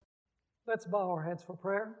Let's bow our heads for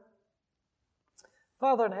prayer.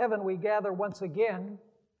 Father in heaven, we gather once again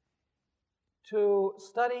to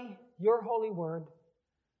study your holy word,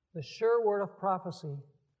 the sure word of prophecy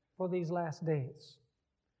for these last days.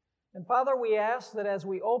 And Father, we ask that as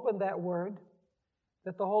we open that word,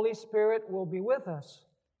 that the Holy Spirit will be with us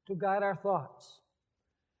to guide our thoughts.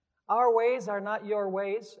 Our ways are not your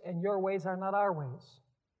ways, and your ways are not our ways.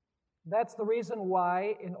 That's the reason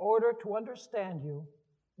why, in order to understand you,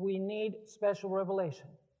 we need special revelation.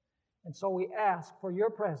 And so we ask for your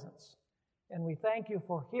presence, and we thank you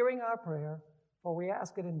for hearing our prayer, for we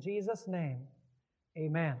ask it in Jesus' name.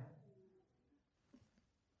 Amen.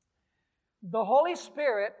 The Holy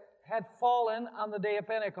Spirit had fallen on the day of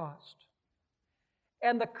Pentecost,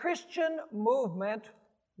 and the Christian movement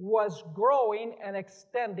was growing and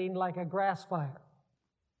extending like a grass fire.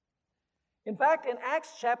 In fact, in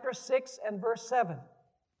Acts chapter 6 and verse 7,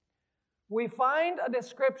 we find a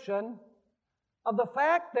description of the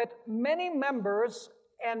fact that many members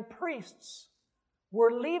and priests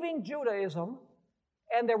were leaving Judaism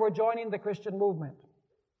and they were joining the Christian movement.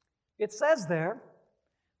 It says there,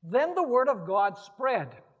 "Then the word of God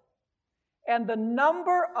spread, and the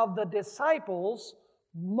number of the disciples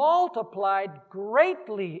multiplied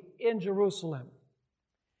greatly in Jerusalem,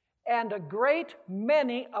 and a great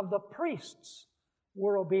many of the priests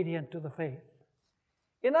were obedient to the faith."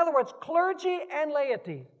 In other words, clergy and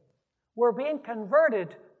laity were being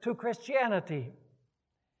converted to Christianity.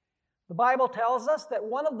 The Bible tells us that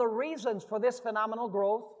one of the reasons for this phenomenal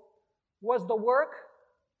growth was the work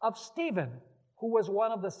of Stephen, who was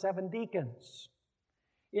one of the 7 deacons.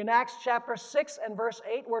 In Acts chapter 6 and verse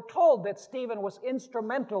 8, we're told that Stephen was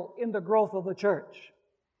instrumental in the growth of the church.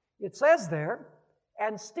 It says there,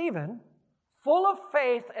 "And Stephen, full of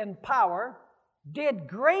faith and power, did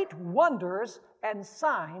great wonders and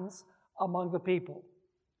signs among the people."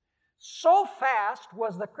 So fast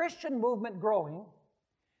was the Christian movement growing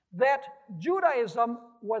that Judaism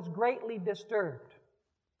was greatly disturbed.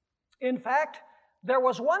 In fact, there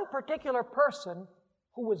was one particular person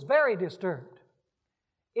who was very disturbed.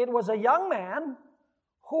 It was a young man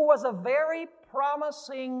who was a very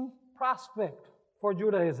promising prospect for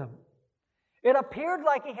Judaism. It appeared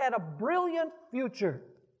like he had a brilliant future.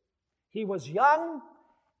 He was young,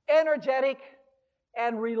 energetic,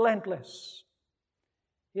 and relentless.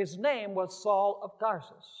 His name was Saul of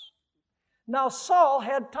Tarsus. Now, Saul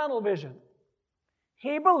had tunnel vision.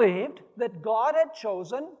 He believed that God had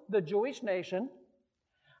chosen the Jewish nation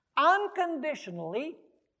unconditionally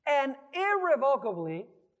and irrevocably,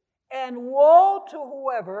 and woe to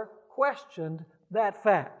whoever questioned that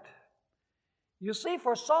fact. You see,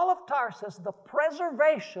 for Saul of Tarsus, the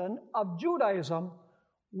preservation of Judaism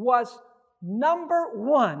was number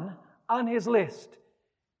 1 on his list.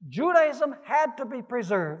 Judaism had to be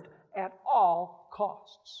preserved at all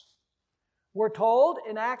costs. We're told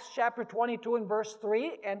in Acts chapter 22 and verse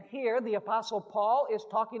 3, and here the Apostle Paul is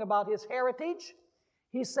talking about his heritage.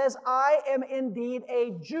 He says, "I am indeed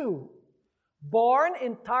a Jew, born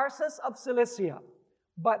in Tarsus of Cilicia,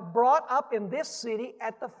 but brought up in this city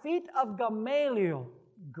at the feet of Gamaliel,"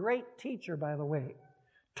 great teacher, by the way,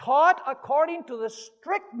 "taught according to the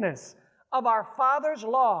strictness of our father's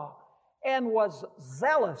law, and was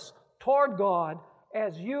zealous toward God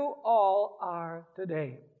as you all are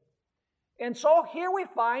today." And so here we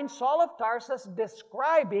find Saul of Tarsus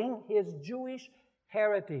describing his Jewish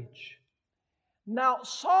heritage. Now,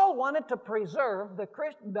 Saul wanted to preserve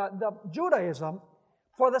the Judaism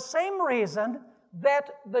for the same reason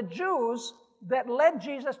that the Jews that led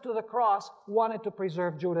Jesus to the cross wanted to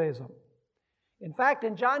preserve Judaism. In fact,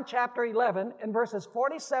 in John chapter 11, in verses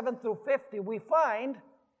 47 through 50, we find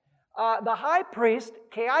the high priest,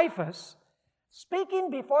 Caiaphas, speaking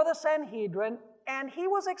before the Sanhedrin, and he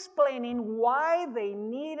was explaining why they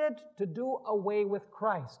needed to do away with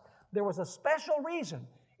Christ. There was a special reason.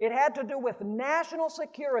 It had to do with national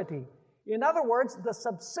security. In other words, the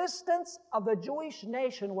subsistence of the Jewish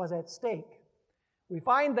nation was at stake. We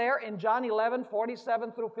find there in John 11,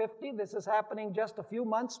 47 through 50, this is happening just a few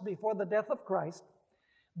months before the death of Christ.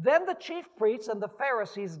 "Then the chief priests and the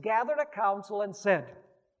Pharisees gathered a council and said,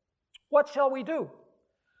 'What shall we do?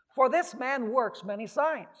 For this man works many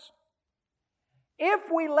signs.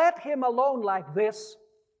 If we let him alone like this,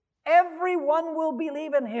 everyone will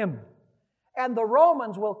believe in him, and the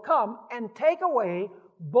Romans will come and take away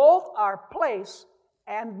both our place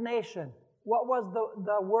and nation.'" What was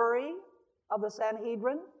the worry of the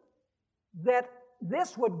Sanhedrin? That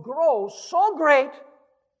this would grow so great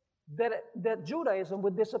that Judaism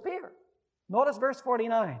would disappear. Notice verse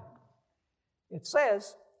 49. It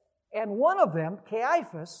says, "And one of them,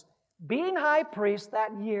 Caiaphas, being high priest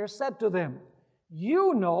that year, said to them,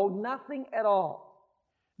 "You know nothing at all,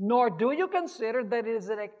 nor do you consider that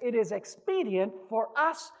it is expedient for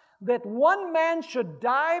us that one man should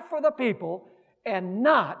die for the people, and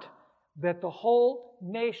not that the whole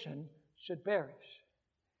nation should perish."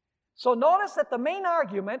 So notice that the main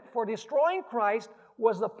argument for destroying Christ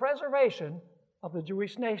was the preservation of the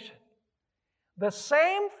Jewish nation. The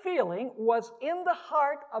same feeling was in the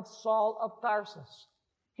heart of Saul of Tarsus.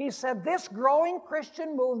 He said, this growing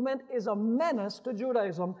Christian movement is a menace to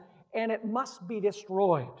Judaism, and it must be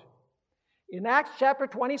destroyed. In Acts chapter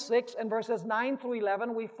 26 and verses 9 through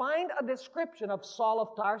 11, we find a description of Saul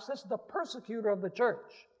of Tarsus, the persecutor of the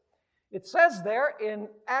church. It says there in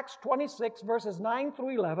Acts 26 verses 9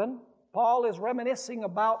 through 11, Paul is reminiscing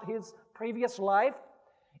about his previous life.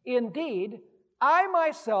 "Indeed, I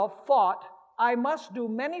myself thought I must do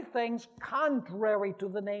many things contrary to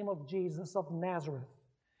the name of Jesus of Nazareth.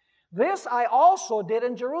 This I also did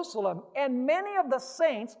in Jerusalem, and many of the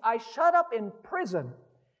saints I shut up in prison,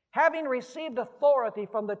 having received authority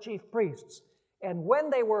from the chief priests. And when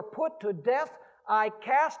they were put to death, I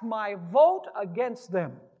cast my vote against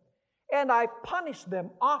them. And I punished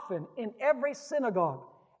them often in every synagogue,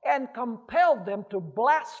 and compelled them to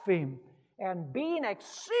blaspheme. And being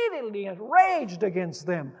exceedingly enraged against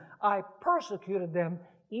them, I persecuted them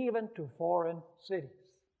even to foreign cities."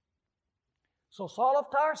 So Saul of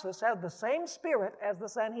Tarsus had the same spirit as the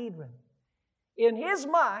Sanhedrin. In his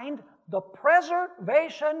mind, the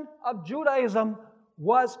preservation of Judaism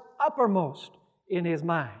was uppermost in his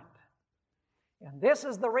mind. And this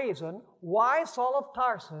is the reason why Saul of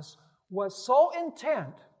Tarsus was so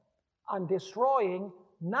intent on destroying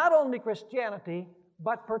not only Christianity,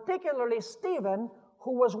 but particularly Stephen,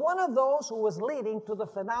 who was one of those who was leading to the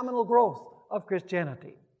phenomenal growth of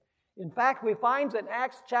Christianity. In fact, we find in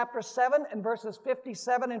Acts chapter 7 and verses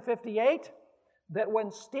 57 and 58 that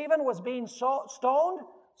when Stephen was being stoned,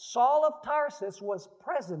 Saul of Tarsus was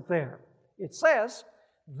present there. It says,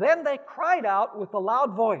 "Then they cried out with a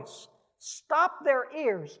loud voice, stopped their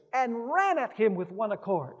ears, and ran at him with one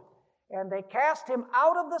accord. And they cast him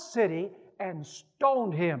out of the city and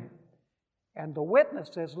stoned him. And the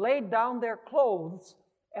witnesses laid down their clothes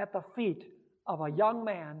at the feet of a young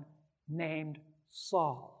man named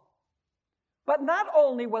Saul." But not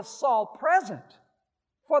only was Saul present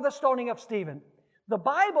for the stoning of Stephen, the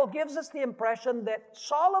Bible gives us the impression that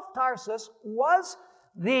Saul of Tarsus was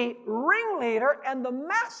the ringleader and the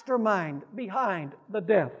mastermind behind the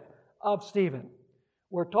death of Stephen.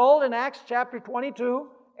 We're told in Acts chapter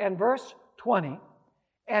 22 and verse 20,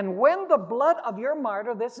 "And when the blood of your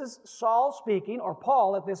martyr," this is Saul speaking, or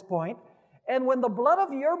Paul at this point, "and when the blood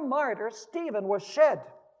of your martyr Stephen was shed,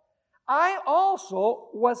 I also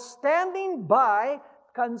was standing by,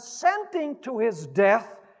 consenting to his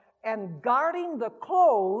death and guarding the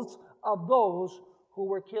clothes of those who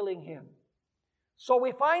were killing him." So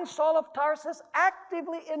we find Saul of Tarsus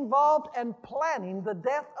actively involved and planning the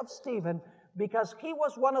death of Stephen because he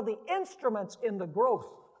was one of the instruments in the growth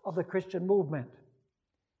of the Christian movement.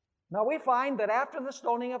 Now we find that after the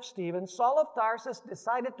stoning of Stephen, Saul of Tarsus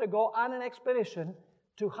decided to go on an expedition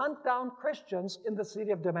to hunt down Christians in the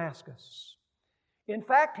city of Damascus. In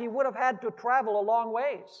fact, he would have had to travel a long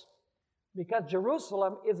ways because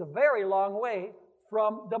Jerusalem is a very long way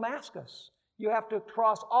from Damascus. You have to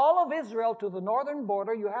cross all of Israel to the northern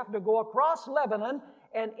border. You have to go across Lebanon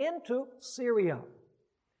and into Syria.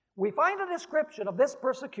 We find a description of this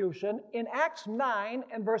persecution in Acts 9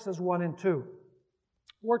 and verses 1 and 2.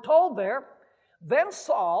 We're told there, "Then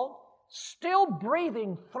Saul, still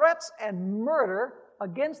breathing threats and murder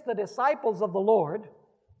against the disciples of the Lord,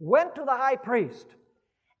 went to the high priest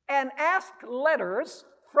and asked letters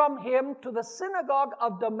from him to the synagogue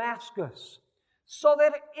of Damascus, so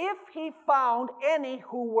that if he found any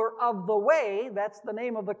who were of the way," that's the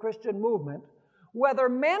name of the Christian movement, "whether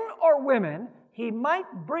men or women, he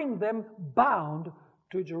might bring them bound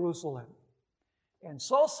to Jerusalem." And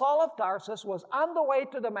so Saul of Tarsus was on the way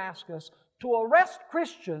to Damascus to arrest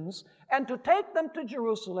Christians and to take them to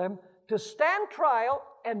Jerusalem to stand trial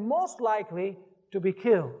and most likely to be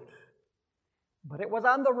killed. But it was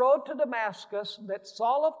on the road to Damascus that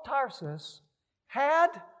Saul of Tarsus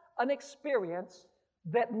had an experience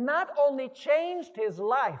that not only changed his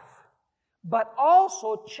life, but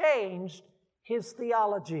also changed his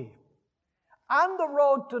theology. On the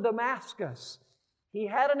road to Damascus, he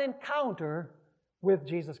had an encounter with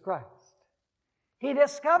Jesus Christ. He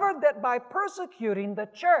discovered that by persecuting the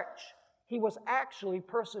church, he was actually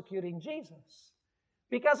persecuting Jesus.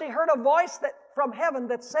 Because he heard a voice from heaven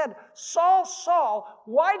that said, "Saul, Saul,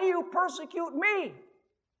 why do you persecute me?"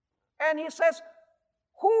 And he says,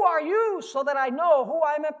 Who are you so that I know who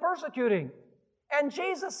I am persecuting? And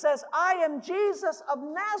Jesus says, I am Jesus of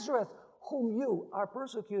Nazareth, whom you are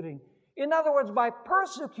persecuting. In other words, by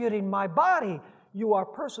persecuting my body, you are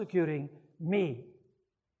persecuting me.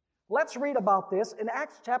 Let's read about this in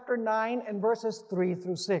Acts chapter 9 and verses 3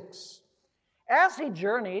 through 6. As he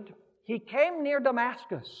journeyed, he came near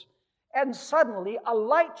Damascus, and suddenly a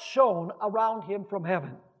light shone around him from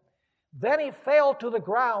heaven. Then he fell to the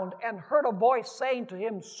ground and heard a voice saying to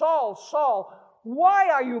him, Saul, Saul, why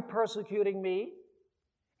are you persecuting me?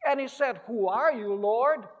 And he said, Who are you,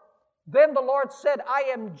 Lord? Then the Lord said,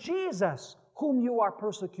 I am Jesus, whom you are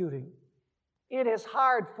persecuting. It is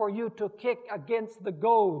hard for you to kick against the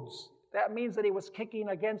goads. That means that he was kicking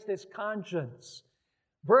against his conscience.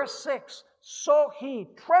 Verse 6, so he,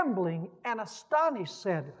 trembling and astonished,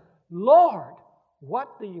 said, Lord,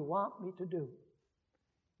 what do you want me to do?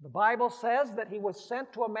 The Bible says that he was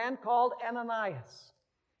sent to a man called Ananias.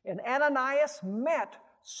 And Ananias met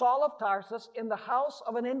Saul of Tarsus in the house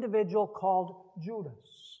of an individual called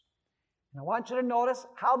Judas. And I want you to notice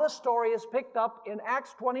how the story is picked up in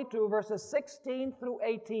Acts 22, verses 16 through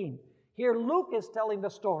 18. Here Luke is telling the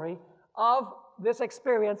story of this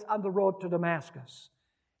experience on the road to Damascus.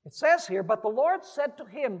 It says here, but the Lord said to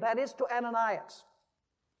him, that is to Ananias,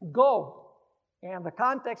 go. And the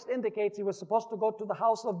context indicates he was supposed to go to the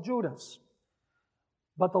house of Judas.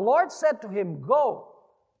 But the Lord said to him, go,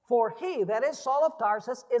 for he, that is Saul of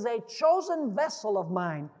Tarsus, is a chosen vessel of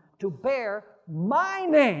mine to bear my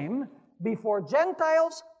name before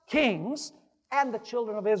Gentiles, kings, and the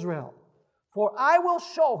children of Israel. For I will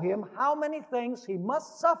show him how many things he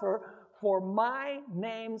must suffer for my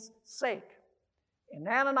name's sake. And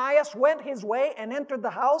Ananias went his way and entered the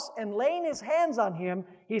house, and laying his hands on him,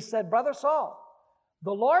 he said, Brother Saul,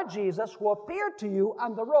 the Lord Jesus, who appeared to you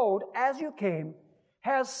on the road as you came,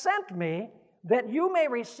 has sent me that you may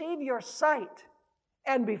receive your sight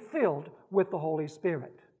and be filled with the Holy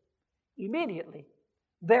Spirit. Immediately,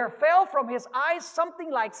 there fell from his eyes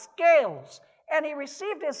something like scales, and he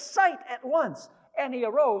received his sight at once, and he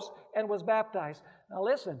arose and was baptized. Now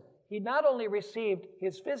listen, he not only received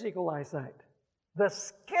his physical eyesight, the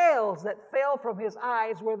scales that fell from his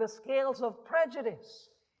eyes were the scales of prejudice.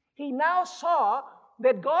 He now saw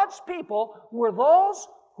that God's people were those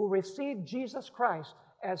who received Jesus Christ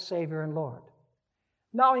as Savior and Lord.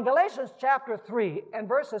 Now in Galatians chapter 3 and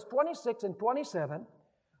verses 26 and 27,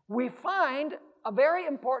 we find a very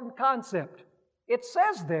important concept. It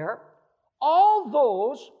says there, all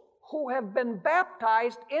those who have been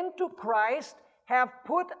baptized into Christ have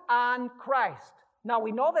put on Christ. Now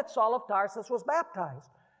we know that Saul of Tarsus was baptized.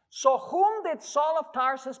 So whom did Saul of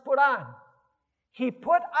Tarsus put on? He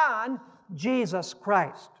put on Jesus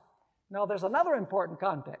Christ. Now there's another important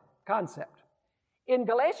concept. In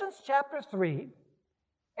Galatians chapter 3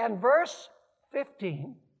 and verse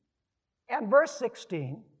 15 and verse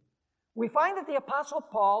 16, we find that the Apostle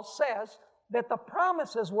Paul says that the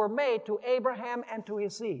promises were made to Abraham and to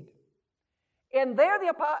his seed. And there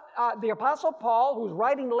the Apostle Paul, who's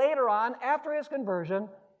writing later on after his conversion,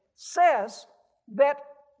 says that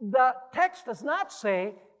the text does not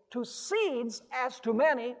say to seeds as to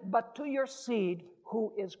many, but to your seed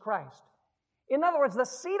who is Christ. In other words, the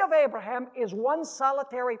seed of Abraham is one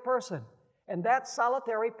solitary person, and that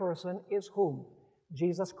solitary person is whom?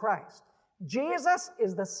 Jesus Christ. Jesus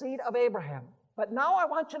is the seed of Abraham. But now I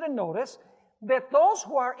want you to notice that those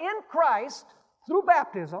who are in Christ through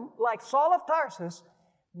baptism, like Saul of Tarsus,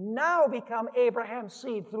 now become Abraham's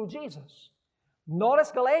seed through Jesus.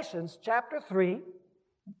 Notice Galatians chapter 3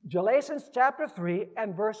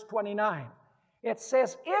 and verse 29. It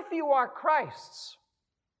says, if you are Christ's,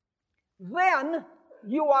 then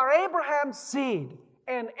you are Abraham's seed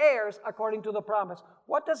and heirs according to the promise.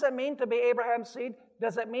 What does it mean to be Abraham's seed?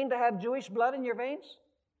 Does it mean to have Jewish blood in your veins?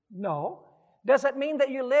 No. Does it mean that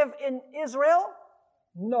you live in Israel?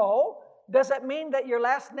 No. Does it mean that your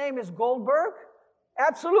last name is Goldberg?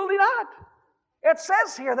 Absolutely not. It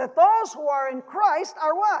says here that those who are in Christ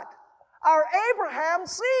are what? Are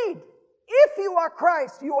Abraham's seed. If you are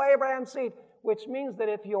Christ, you are Abraham's seed. Which means that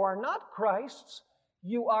if you are not Christ's,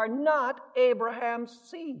 you are not Abraham's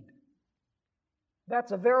seed.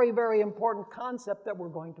 That's a very, very important concept that we're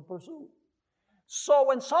going to pursue. So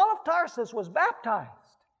when Saul of Tarsus was baptized,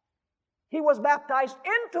 he was baptized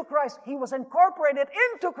into Christ. He was incorporated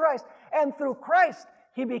into Christ. And through Christ,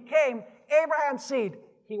 he became Abraham's seed.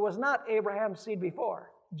 He was not Abraham's seed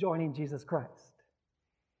before joining Jesus Christ.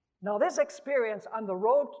 Now, this experience on the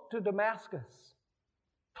road to Damascus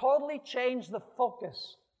totally changed the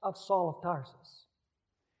focus of Saul of Tarsus.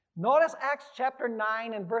 Notice Acts chapter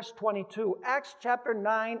 9 and verse 22. Acts chapter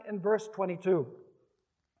 9 and verse 22.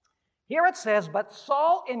 Here it says, but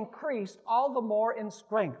Saul increased all the more in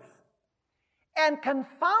strength and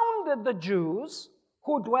confounded the Jews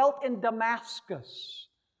who dwelt in Damascus,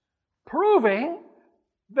 proving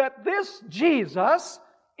that this Jesus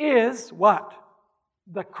is what?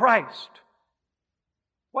 The Christ.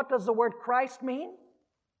 What does the word Christ mean?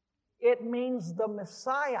 It means the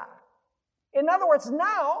Messiah. In other words,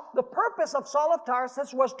 now the purpose of Saul of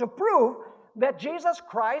Tarsus was to prove that Jesus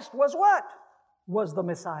Christ was what? Was the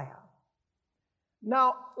Messiah.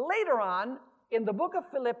 Now, later on, in the book of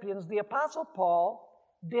Philippians, the Apostle Paul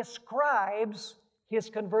describes his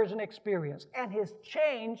conversion experience and his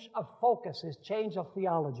change of focus, his change of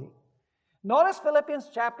theology. Notice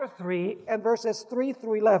Philippians chapter 3 and verses 3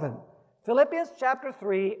 through 11. Philippians chapter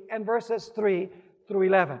 3 and verses 3 through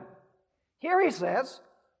 11. Here he says,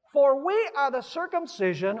 for we are the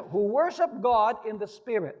circumcision who worship God in the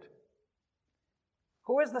Spirit.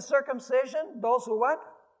 Who is the circumcision? Those who what?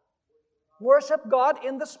 Worship God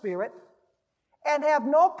in the Spirit and have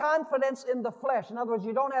no confidence in the flesh. In other words,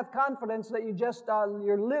 you don't have confidence that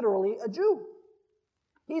you're literally a Jew.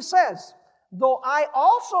 He says, though I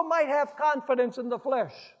also might have confidence in the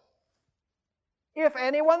flesh. If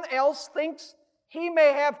anyone else thinks he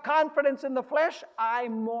may have confidence in the flesh, I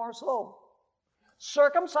more so.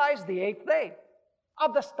 Circumcised the 8th day,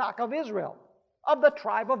 of the stock of Israel, of the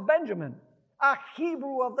tribe of Benjamin, a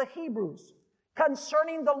Hebrew of the Hebrews,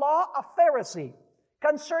 concerning the law, a Pharisee,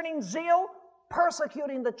 concerning zeal,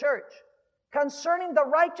 persecuting the church, concerning the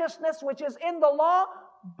righteousness which is in the law,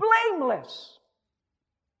 blameless.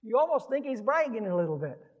 You almost think he's bragging a little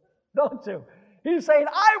bit, don't you? He's saying,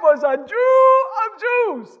 I was a Jew of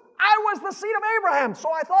Jews. I was the seed of Abraham, so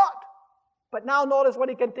I thought. But now notice what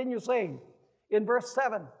he continues saying in verse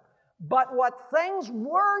 7. But what things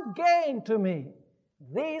were gain to me,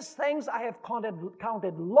 these things I have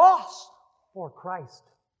counted loss for Christ.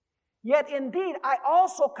 Yet indeed I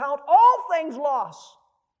also count all things loss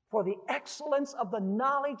for the excellence of the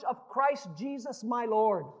knowledge of Christ Jesus my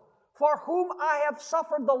Lord, for whom I have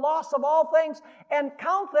suffered the loss of all things, and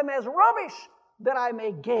count them as rubbish, that I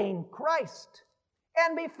may gain Christ,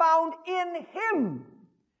 and be found in Him,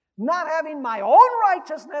 not having my own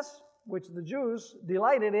righteousness, which the Jews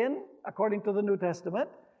delighted in, according to the New Testament,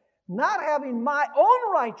 not having my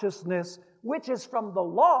own righteousness, which is from the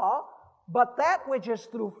law, but that which is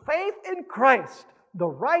through faith in Christ, the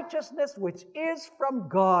righteousness which is from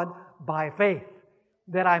God by faith,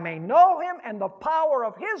 that I may know Him and the power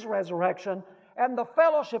of His resurrection and the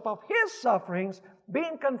fellowship of His sufferings,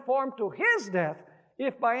 being conformed to His death,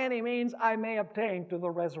 if by any means I may obtain to the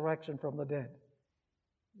resurrection from the dead.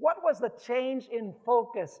 What was the change in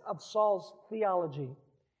focus of Saul's theology?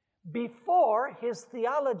 Before, his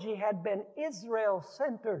theology had been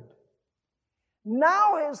Israel-centered.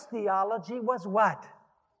 Now his theology was what?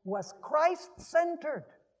 Was Christ-centered.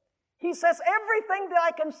 He says, everything that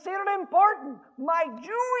I considered important, my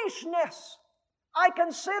Jewishness, I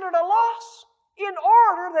considered a loss in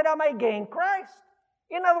order that I may gain Christ.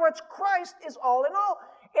 In other words, Christ is all in all.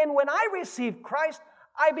 And when I received Christ,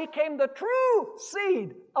 I became the true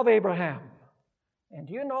seed of Abraham. And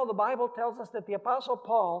do you know, the Bible tells us that the Apostle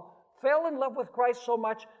Paul fell in love with Christ so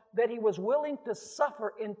much that he was willing to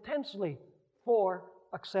suffer intensely for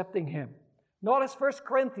accepting Him. Notice 1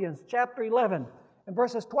 Corinthians chapter 11 and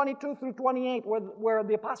verses 22 through 28, where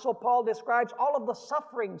the Apostle Paul describes all of the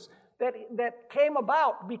sufferings that came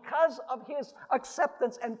about because of his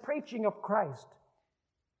acceptance and preaching of Christ.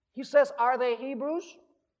 He says, are they Hebrews?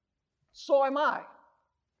 So am I.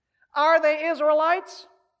 Are they Israelites?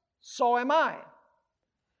 So am I.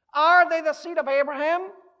 Are they the seed of Abraham?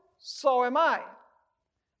 So am I.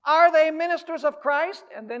 Are they ministers of Christ?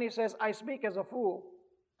 And then he says, I speak as a fool.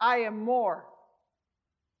 I am more.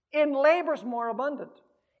 In labors more abundant.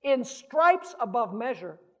 In stripes above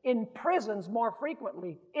measure. In prisons more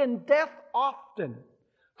frequently. In death often.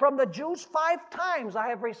 From the Jews 5 times I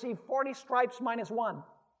have received 40 stripes minus 1.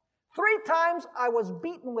 3 times I was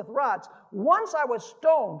beaten with rods. Once I was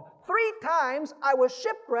stoned. 3 times I was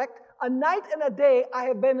shipwrecked. A night and a day I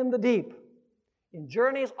have been in the deep. In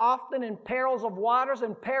journeys often, in perils of waters,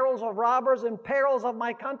 in perils of robbers, in perils of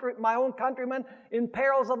my own countrymen, in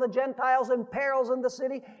perils of the Gentiles, in perils in the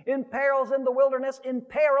city, in perils in the wilderness, in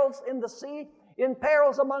perils in the sea, in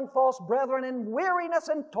perils among false brethren, in weariness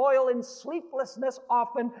and toil, in sleeplessness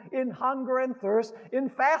often, in hunger and thirst, in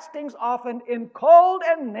fastings often, in cold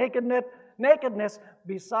and nakedness,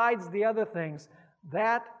 besides the other things,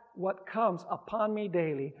 that what comes upon me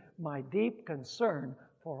daily, my deep concern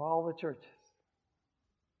for all the churches.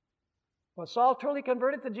 Was Saul truly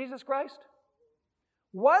converted to Jesus Christ?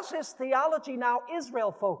 Was his theology now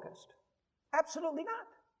Israel-focused? Absolutely not.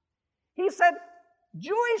 He said,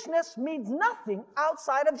 Jewishness means nothing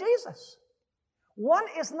outside of Jesus. One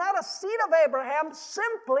is not a seed of Abraham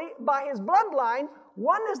simply by his bloodline.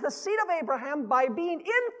 One is the seed of Abraham by being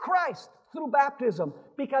in Christ through baptism.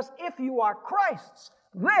 Because if you are Christ's,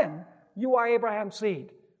 then you are Abraham's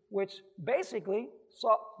seed. Which basically,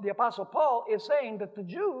 so the Apostle Paul is saying that the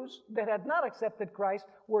Jews that had not accepted Christ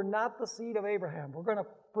were not the seed of Abraham. We're going to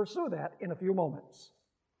pursue that in a few moments.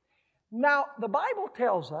 Now, the Bible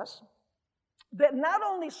tells us that not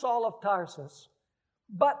only Saul of Tarsus,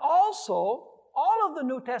 but also all of the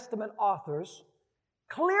New Testament authors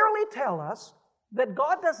clearly tell us that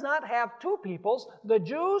God does not have two peoples, the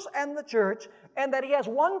Jews and the church, and that He has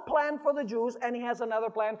one plan for the Jews and He has another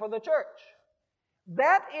plan for the church.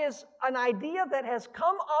 That is an idea that has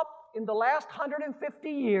come up in the last 150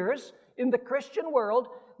 years in the Christian world,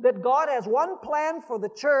 that God has one plan for the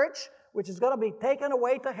church, which is going to be taken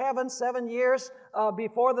away to heaven 7 years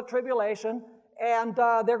before the tribulation, and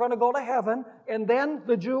they're going to go to heaven, and then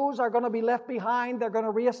the Jews are going to be left behind. They're going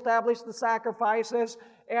to reestablish the sacrifices,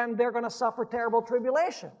 and they're going to suffer terrible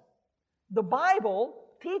tribulation. The Bible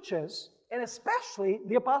teaches, and especially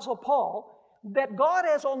the Apostle Paul, that God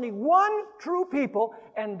has only one true people,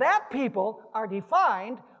 and that people are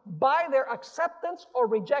defined by their acceptance or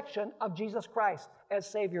rejection of Jesus Christ as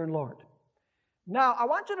Savior and Lord. Now, I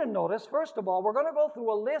want you to notice, first of all, we're going to go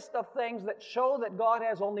through a list of things that show that God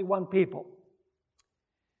has only one people.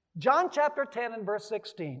 John chapter 10 and verse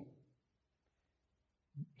 16.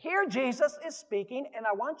 Here Jesus is speaking, and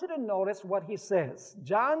I want you to notice what He says.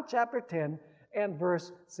 John chapter 10 and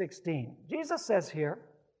verse 16. Jesus says here,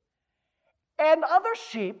 "And other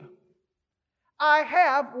sheep I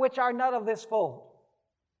have which are not of this fold."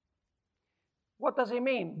 What does He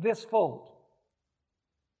mean, this fold?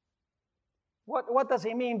 What does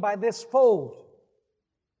He mean by this fold?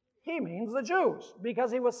 He means the Jews,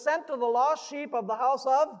 because He was sent to the lost sheep of the house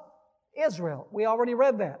of Israel. We already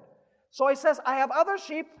read that. So He says, I have other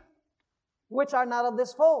sheep which are not of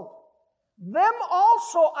this fold. Them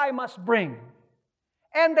also I must bring,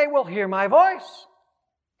 and they will hear my voice.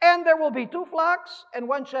 And there will be 2 flocks and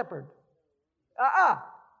 1 shepherd.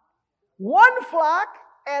 One flock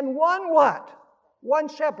and one what? One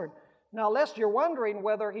shepherd. Now, lest you're wondering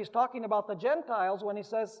whether He's talking about the Gentiles when He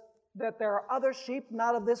says that there are other sheep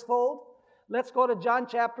not of this fold, let's go to John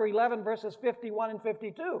chapter 11, verses 51 and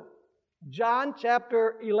 52. John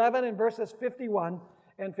chapter 11 and verses 51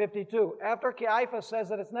 and 52. After Caiaphas says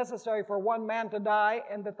that it's necessary for one man to die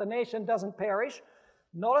and that the nation doesn't perish,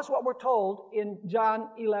 notice what we're told in John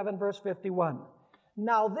 11, verse 51.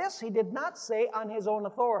 Now this He did not say on His own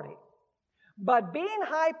authority, but being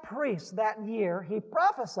high priest that year, He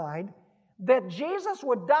prophesied that Jesus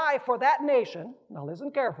would die for that nation. Now listen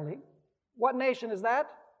carefully. What nation is that?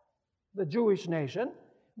 The Jewish nation.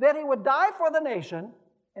 That He would die for the nation,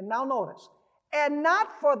 and now notice, and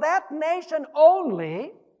not for that nation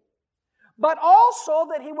only, but also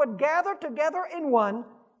that He would gather together in one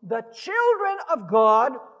the children of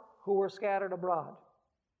God who were scattered abroad.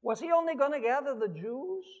 Was He only going to gather the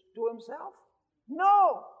Jews to Himself?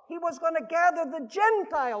 No, He was going to gather the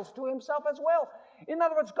Gentiles to Himself as well. In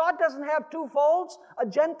other words, God doesn't have 2 folds, a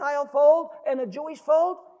Gentile fold and a Jewish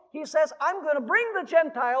fold. He says, I'm going to bring the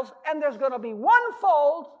Gentiles, and there's going to be 1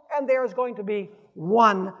 fold, and there's going to be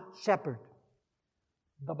 1 shepherd.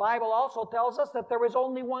 The Bible also tells us that there is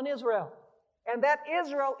only one Israel, and that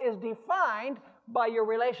Israel is defined by your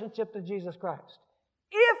relationship to Jesus Christ.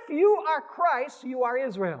 If you are Christ, you are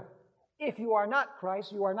Israel. If you are not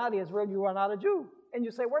Christ, you are not Israel, you are not a Jew. And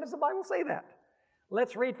you say, where does the Bible say that?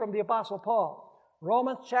 Let's read from the Apostle Paul.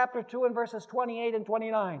 Romans chapter 2 and verses 28 and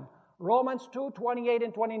 29. Romans 2, 28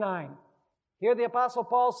 and 29. Here the Apostle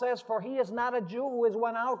Paul says, for he is not a Jew who is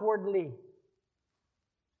one outwardly.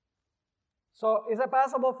 So is it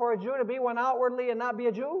possible for a Jew to be one outwardly and not be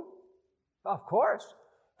a Jew? Of course.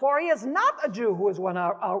 For he is not a Jew who is one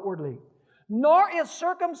outwardly, nor is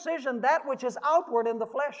circumcision that which is outward in the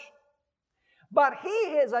flesh. But he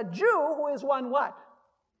is a Jew who is one what?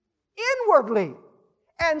 Inwardly.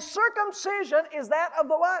 And circumcision is that of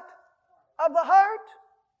the what? Of the heart.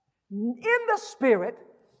 In the spirit,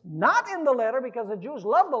 not in the letter, because the Jews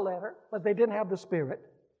loved the letter, but they didn't have the spirit,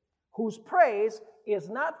 whose praise is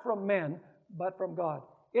not from men, but from God.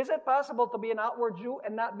 Is it possible to be an outward Jew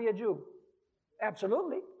and not be a Jew?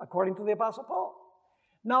 Absolutely, according to the Apostle Paul.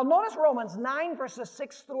 Now notice Romans 9, verses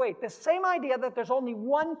 6 through 8. The same idea that there's only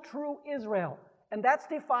one true Israel, and that's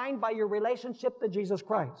defined by your relationship to Jesus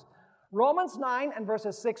Christ. Romans 9 and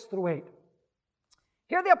verses 6 through 8.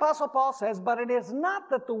 Here the Apostle Paul says, but it is not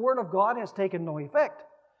that the word of God has taken no effect,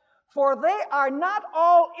 for they are not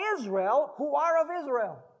all Israel who are of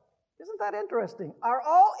Israel. Isn't that interesting? Are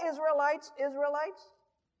all Israelites Israelites?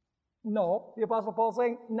 No. The Apostle Paul is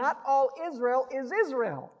saying, not all Israel is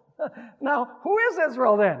Israel. Now, who is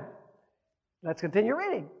Israel then? Let's continue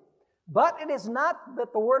reading. But it is not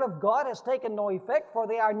that the word of God has taken no effect, for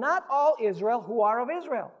they are not all Israel who are of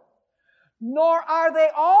Israel. Nor are they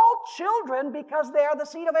all children because they are the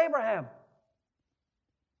seed of Abraham.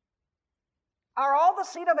 Are all the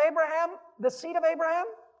seed of Abraham the seed of Abraham?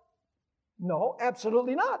 No,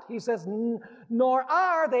 absolutely not. He says, nor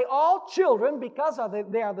are they all children because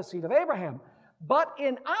they are the seed of Abraham. But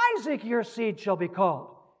in Isaac your seed shall be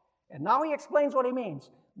called. And now he explains what he means.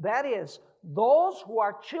 That is, those who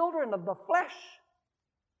are children of the flesh,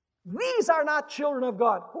 these are not children of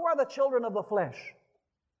God. Who are the children of the flesh?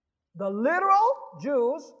 The literal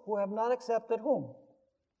Jews who have not accepted whom?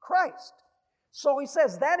 Christ. So he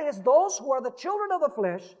says, that is, those who are the children of the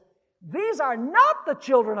flesh, these are not the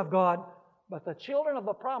children of God, but the children of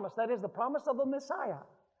the promise, that is, the promise of the Messiah,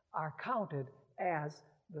 are counted as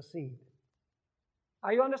the seed.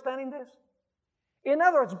 Are you understanding this? In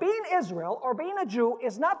other words, being Israel or being a Jew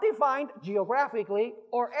is not defined geographically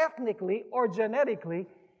or ethnically or genetically.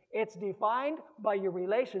 It's defined by your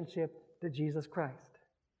relationship to Jesus Christ.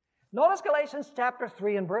 Notice Galatians chapter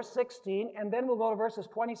 3 and verse 16, and then we'll go to verses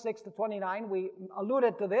 26 to 29. We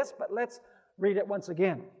alluded to this, but let's read it once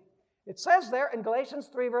again. It says there in Galatians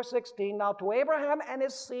 3 verse 16, now to Abraham and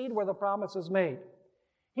his seed were the promises made.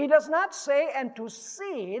 He does not say, and to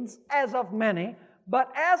seeds as of many,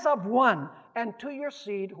 but as of one, and to your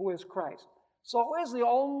seed who is Christ. So who is the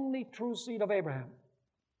only true seed of Abraham?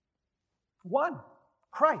 One,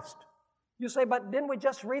 Christ. You say, but didn't we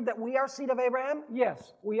just read that we are seed of Abraham?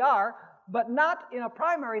 Yes, we are, but not in a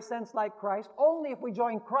primary sense like Christ. Only if we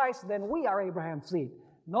join Christ, then we are Abraham's seed.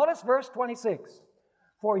 Notice verse 26.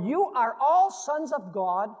 For you are all sons of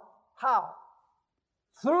God. How?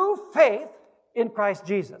 Through faith in Christ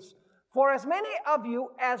Jesus. For as many of you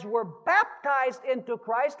as were baptized into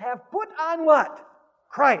Christ have put on what?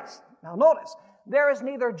 Christ. Now notice, there is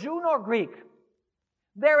neither Jew nor Greek.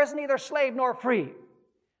 There is neither slave nor free.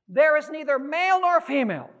 There is neither male nor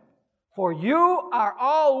female. For you are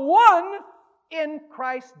all one in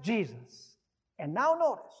Christ Jesus. And now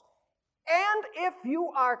notice, and if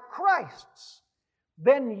you are Christ's,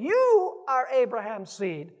 then you are Abraham's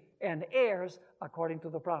seed and heirs according to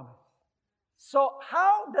the promise. So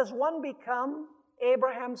how does one become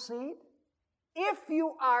Abraham's seed? If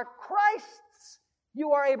you are Christ's,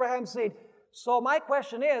 you are Abraham's seed. So my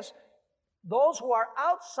question is, those who are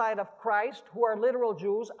outside of Christ, who are literal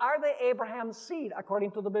Jews, are they Abraham's seed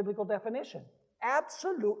according to the biblical definition?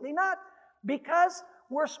 Absolutely not. Because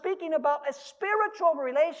we're speaking about a spiritual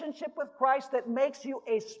relationship with Christ that makes you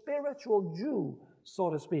a spiritual Jew, so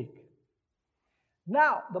to speak.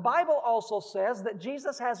 Now, the Bible also says that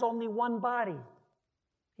Jesus has only one body.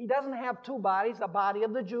 He doesn't have two bodies, a body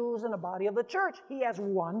of the Jews and a body of the church. He has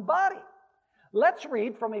one body. Let's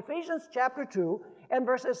read from Ephesians chapter 2 and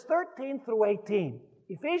verses 13 through 18.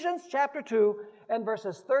 Ephesians chapter 2 and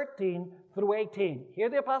verses 13 through 18. Here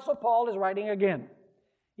the Apostle Paul is writing again.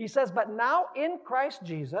 He says, but now in Christ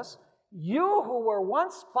Jesus, you who were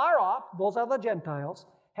once far off, those are the Gentiles,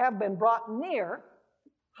 have been brought near.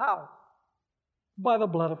 How? By the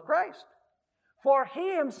blood of Christ. For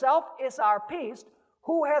he himself is our peace,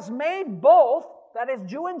 who has made both, that is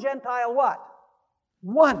Jew and Gentile, what?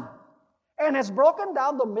 One. And has broken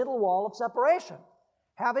down the middle wall of separation,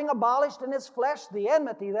 having abolished in his flesh the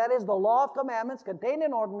enmity, that is the law of commandments contained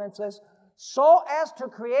in ordinances, so as to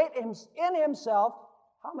create in himself,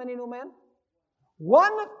 how many new men?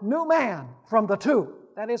 One new man from the two,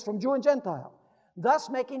 that is from Jew and Gentile, thus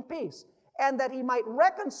making peace, and that he might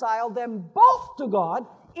reconcile them both to God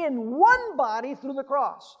in one body through the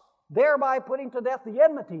cross, thereby putting to death the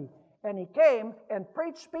enmity. And he came and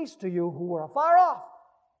preached peace to you who were afar off,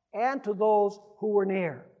 and to those who were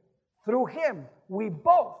near. Through him, we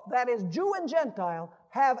both, that is Jew and Gentile,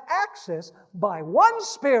 have access by one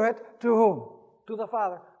Spirit to whom? To the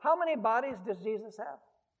Father. How many bodies does Jesus have?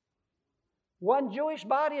 One Jewish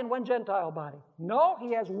body and one Gentile body. No,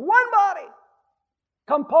 he has one body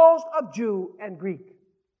composed of Jew and Greek,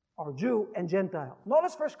 or Jew and Gentile.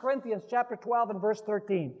 Notice 1 Corinthians chapter 12 and verse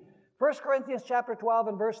 13. 1 Corinthians chapter 12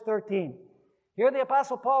 and verse 13. Here the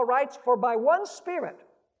Apostle Paul writes, for by one Spirit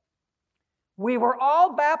we were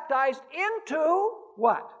all baptized into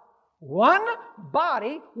what? One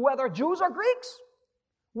body, whether Jews or Greeks,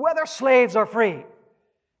 whether slaves or free,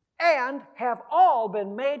 and have all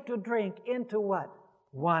been made to drink into what?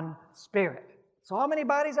 One Spirit. So how many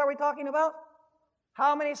bodies are we talking about?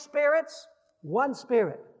 How many spirits? One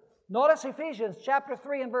Spirit. Notice Ephesians chapter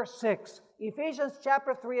 3 and verse 6. Ephesians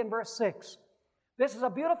chapter 3 and verse 6. This is a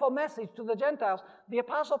beautiful message to the Gentiles. The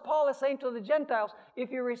Apostle Paul is saying to the Gentiles,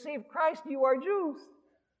 if you receive Christ, you are Jews.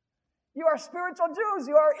 You are spiritual Jews.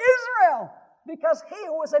 You are Israel. Because he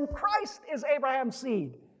who is in Christ is Abraham's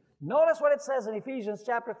seed. Notice what it says in Ephesians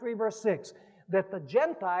chapter 3, verse 6. That the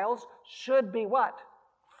Gentiles should be what?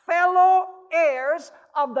 Fellow heirs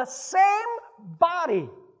of the same body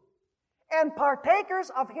and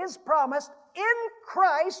partakers of his promise in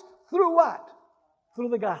Christ through what? Through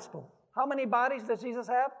the gospel. How many bodies does Jesus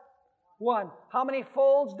have? One. How many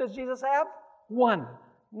folds does Jesus have? One.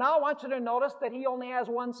 Now I want you to notice that he only has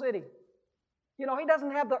one city. You know, he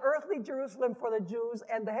doesn't have the earthly Jerusalem for the Jews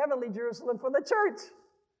and the heavenly Jerusalem for the church.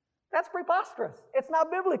 That's preposterous. It's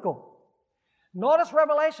not biblical. Notice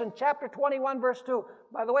Revelation chapter 21, verse 2.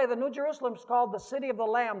 By the way, the New Jerusalem is called the city of the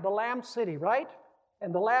Lamb city, right?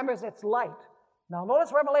 And the Lamb is its light. Now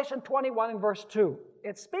notice Revelation 21 and verse 2.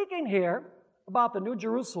 It's speaking here about the New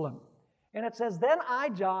Jerusalem. And it says, Then I,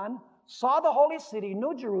 John, saw the holy city,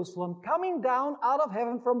 New Jerusalem, coming down out of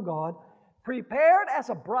heaven from God, prepared as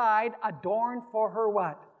a bride adorned for her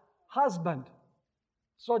what? Husband.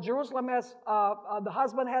 So Jerusalem has, the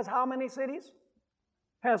husband has how many cities?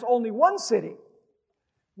 Has only one city.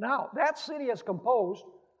 Now, that city is composed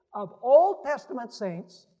of Old Testament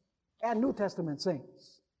saints and New Testament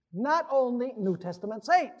saints. Not only New Testament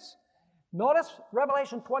saints. Notice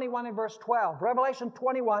Revelation 21 and verse 12. Revelation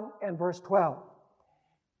 21 and verse 12.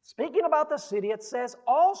 Speaking about the city, it says,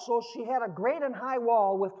 Also she had a great and high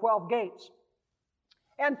wall with 12 gates,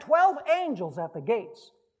 and 12 angels at the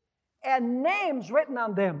gates, and names written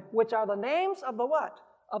on them, which are the names of the what?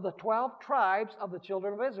 Of the 12 tribes of the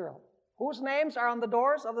children of Israel. Whose names are on the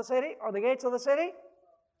doors of the city, or the gates of the city?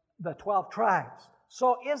 The 12 tribes.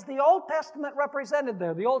 So is the Old Testament represented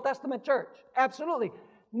there, the Old Testament church? Absolutely.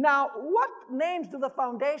 Now, what names do the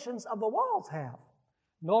foundations of the walls have?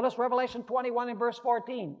 Notice Revelation 21 and verse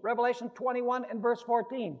 14. Revelation 21 and verse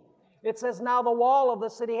 14. It says, Now the wall of the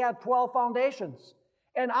city had 12 foundations,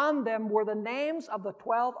 and on them were the names of the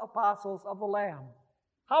 12 apostles of the Lamb.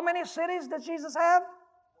 How many cities did Jesus have?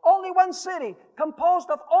 Only one city, composed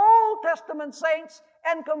of Old Testament saints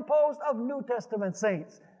and composed of New Testament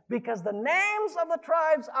saints. Because the names of the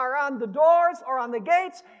tribes are on the doors or on the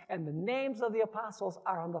gates, and the names of the apostles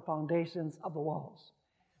are on the foundations of the walls.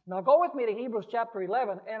 Now go with me to Hebrews chapter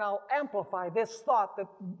 11, and I'll amplify this thought that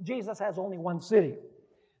Jesus has only one city.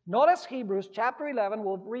 Notice Hebrews chapter 11,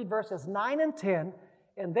 we'll read verses 9 and 10,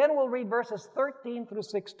 and then we'll read verses 13 through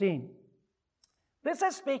 16. This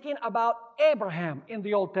is speaking about Abraham in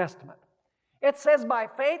the Old Testament. It says, By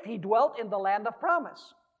faith he dwelt in the land of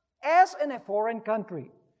promise, as in a foreign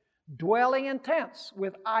country, dwelling in tents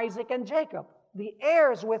with Isaac and Jacob, the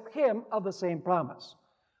heirs with him of the same promise.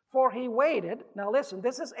 For he waited. Now listen,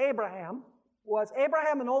 this is Abraham. Was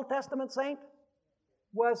Abraham an Old Testament saint?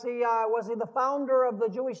 Was he the founder of the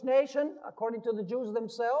Jewish nation, according to the Jews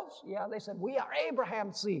themselves? Yeah, they said, we are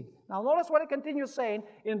Abraham's seed. Now notice what it continues saying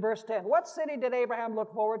in verse 10. What city did Abraham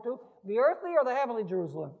look forward to? The earthly or the heavenly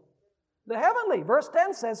Jerusalem? The heavenly. Verse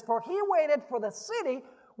 10 says, For he waited for the city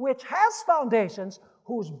which has foundations,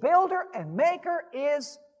 whose builder and maker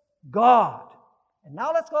is God. And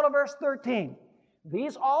now let's go to verse 13.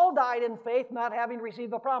 These all died in faith, not having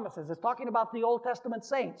received the promises. It's talking about the Old Testament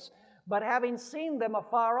saints. But having seen them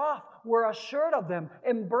afar off, were assured of them,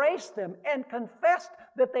 embraced them, and confessed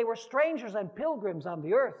that they were strangers and pilgrims on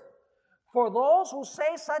the earth. For those who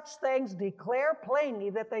say such things declare plainly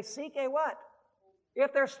that they seek a what?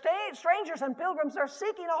 If they're strangers and pilgrims, they're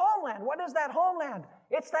seeking a homeland. What is that homeland?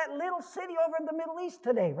 It's that little city over in the Middle East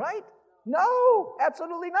today, right? No,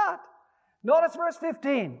 absolutely not. Notice verse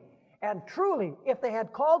 15. And truly, if they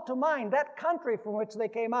had called to mind that country from which they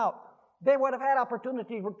came out, they would have had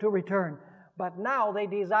opportunity to return. But now they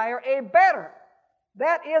desire a better.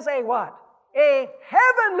 That is a what? A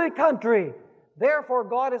heavenly country. Therefore,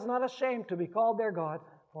 God is not ashamed to be called their God,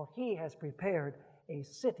 for he has prepared a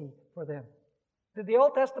city for them. Did the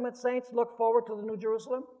Old Testament saints look forward to the New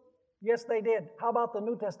Jerusalem? Yes, they did. How about the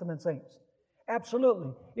New Testament saints?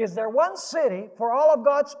 Absolutely. Is there one city for all of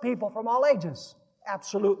God's people from all ages?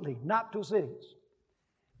 Absolutely. Not two cities.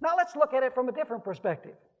 Now let's look at it from a different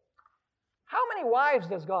perspective. How many wives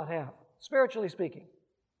does God have, spiritually speaking?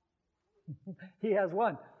 He has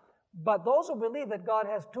one. But those who believe that God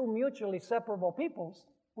has two mutually separable peoples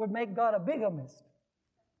would make God a bigamist.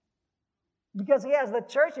 Because he has the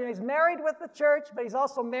church, and he's married with the church, but he's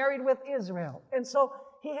also married with Israel. And so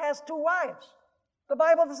he has two wives. The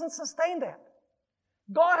Bible doesn't sustain that.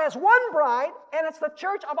 God has one bride, and it's the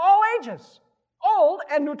church of all ages, Old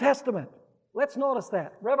and New Testament. Let's notice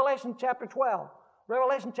that. Revelation chapter 12.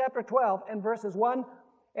 Revelation chapter 12 and verses 1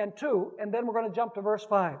 and 2, and then we're going to jump to verse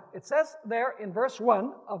 5. It says there in verse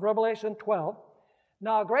 1 of Revelation 12,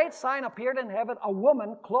 "Now a great sign appeared in heaven, a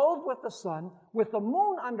woman clothed with the sun, with the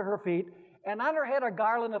moon under her feet, and on her head a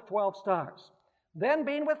garland of 12 stars. Then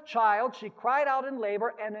being with child, she cried out in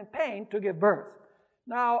labor and in pain to give birth."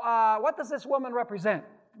 Now, what does this woman represent?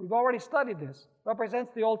 We've already studied this.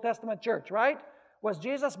 Represents the Old Testament church, right? Was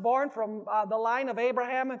Jesus born from the line of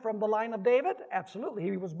Abraham and from the line of David? Absolutely.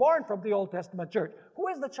 He was born from the Old Testament church. Who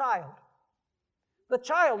is the child? The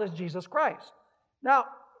child is Jesus Christ. Now,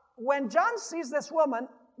 when John sees this woman,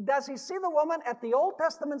 does he see the woman at the Old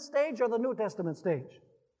Testament stage or the New Testament stage?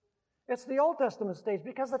 It's the Old Testament stage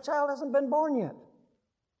because the child hasn't been born yet.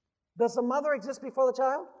 Does the mother exist before the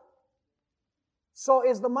child? So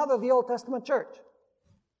is the mother the Old Testament church?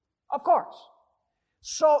 Of course.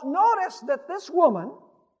 So notice that this woman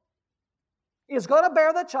is going to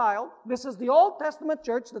bear the child. This is the Old Testament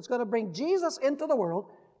church that's going to bring Jesus into the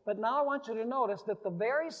world. But now I want you to notice that the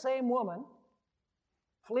very same woman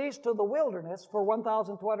flees to the wilderness for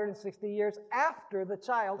 1,260 years after the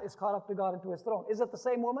child is caught up to God into His throne. Is it the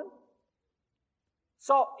same woman?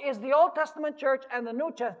 So is the Old Testament church and the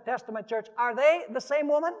New Testament church, are they the same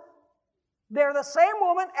woman? They're the same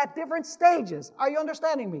woman at different stages. Are you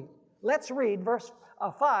understanding me? Let's read verse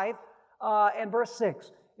 5 and verse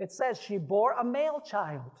 6. It says, "She bore a male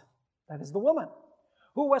child," that is the woman,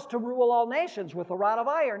 "who was to rule all nations with a rod of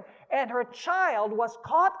iron, and her child was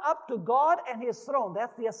caught up to God and His throne."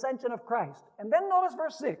 That's the ascension of Christ. And then notice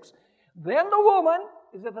verse 6. "Then the woman,"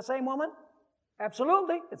 is it the same woman?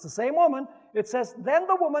 Absolutely, it's the same woman. It says, "Then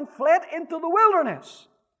the woman fled into the wilderness,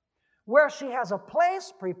 where she has a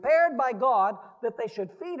place prepared by God that they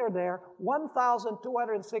should feed her there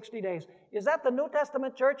 1,260 days." Is that the New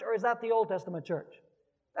Testament church or is that the Old Testament church?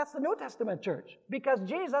 That's the New Testament church, because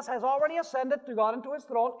Jesus has already ascended to God into His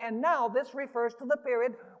throne, and now this refers to the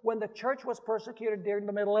period when the church was persecuted during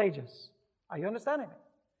the Middle Ages. Are you understanding me?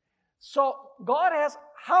 So God has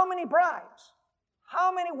how many brides?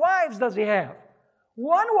 How many wives does He have?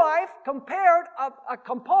 One wife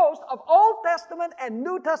composed of Old Testament and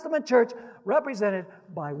New Testament church, represented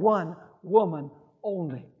by one woman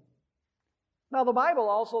only. Now the Bible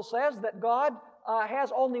also says that God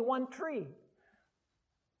has only one tree,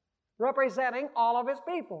 representing all of His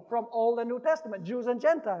people from Old and New Testament, Jews and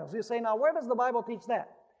Gentiles. You say, now where does the Bible teach that?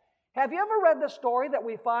 Have you ever read the story that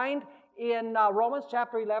we find in Romans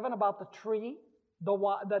chapter 11 about the tree?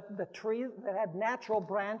 The tree that had natural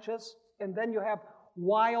branches, and then you have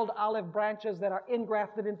wild olive branches that are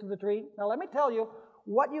engrafted into the tree. Now let me tell you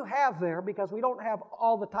what you have there, because we don't have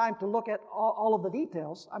all the time to look at all of the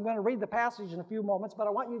details. I'm going to read the passage in a few moments, but I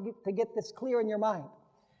want you to get this clear in your mind.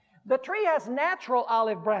 The tree has natural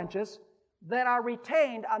olive branches that are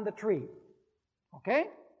retained on the tree. Okay?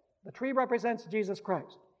 The tree represents Jesus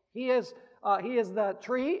Christ. He is the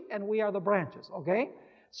tree and we are the branches. Okay?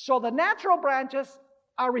 So the natural branches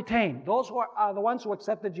are retained. Those are the ones who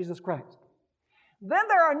accepted Jesus Christ. Then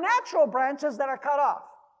there are natural branches that are cut off.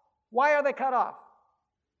 Why are they cut off?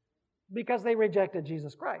 Because they rejected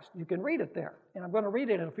Jesus Christ. You can read it there, and I'm going to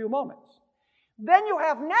read it in a few moments. Then you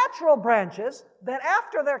have natural branches that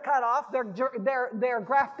after they're cut off, they're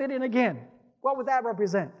grafted in again. What would that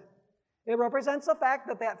represent? It represents the fact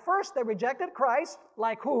that at first they rejected Christ,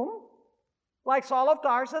 like whom? Like Saul of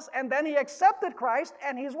Tarsus, and then he accepted Christ,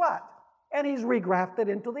 and he's what? And he's regrafted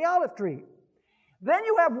into the olive tree. Then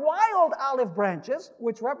you have wild olive branches,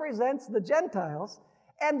 which represents the Gentiles,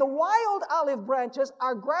 and the wild olive branches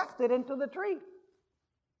are grafted into the tree.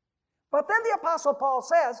 But then the Apostle Paul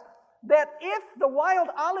says that if the wild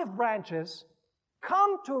olive branches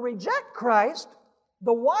come to reject Christ,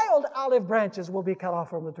 the wild olive branches will be cut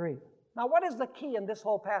off from the tree. Now, what is the key in this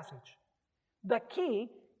whole passage? The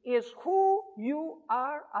key is who you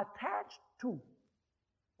are attached to.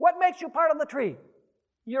 What makes you part of the tree?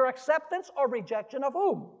 Your acceptance or rejection of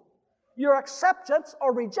whom? Your acceptance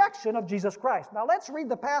or rejection of Jesus Christ. Now let's read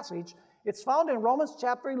the passage. It's found in Romans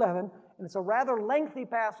chapter 11, and it's a rather lengthy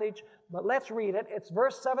passage, but let's read it. It's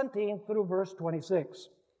verse 17 through verse 26.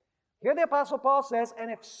 Here the Apostle Paul says,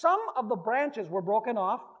 "And if some of the branches were broken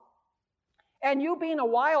off, and you being a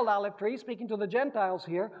wild olive tree," speaking to the Gentiles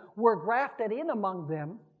here, "were grafted in among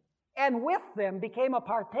them, and with them became a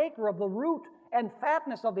partaker of the root and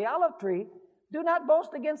fatness of the olive tree, do not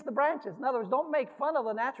boast against the branches." In other words, don't make fun of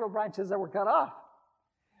the natural branches that were cut off.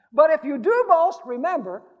 "But if you do boast,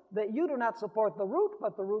 remember that you do not support the root,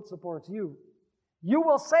 but the root supports you. You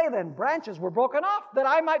will say then, branches were broken off, that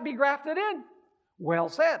I might be grafted in. Well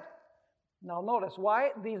said." Now notice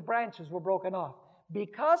why these branches were broken off.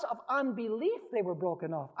 Because of unbelief they were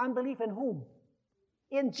broken off. Unbelief in whom?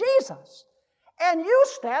 in Jesus, and you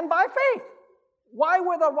stand by faith. Why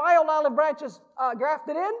were the wild olive branches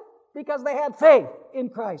grafted in? Because they had faith in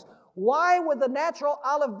Christ. Why were the natural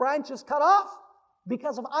olive branches cut off?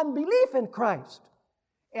 Because of unbelief in Christ.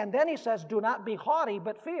 And then he says, do not be haughty,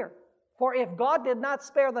 but fear. For if God did not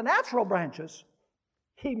spare the natural branches,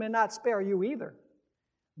 He may not spare you either.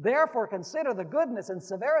 Therefore consider the goodness and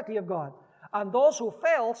severity of God. On those who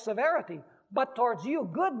fell, severity, but towards you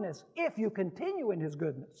goodness, if you continue in His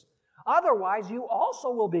goodness. Otherwise, you also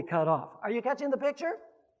will be cut off. Are you catching the picture?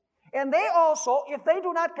 And they also, if they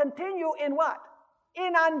do not continue in what?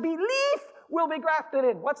 In unbelief, will be grafted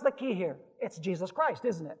in. What's the key here? It's Jesus Christ,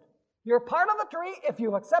 isn't it? You're part of the tree if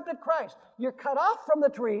you've accepted Christ. You're cut off from the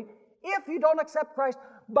tree if you don't accept Christ.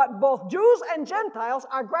 But both Jews and Gentiles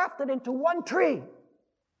are grafted into one tree.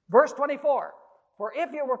 Verse 24, for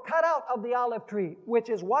if you were cut out of the olive tree, which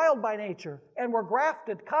is wild by nature, and were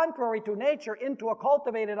grafted contrary to nature into a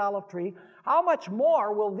cultivated olive tree, how much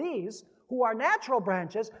more will these, who are natural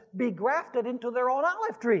branches, be grafted into their own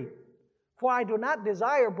olive tree? For I do not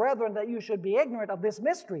desire, brethren, that you should be ignorant of this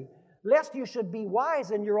mystery, lest you should be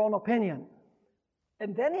wise in your own opinion.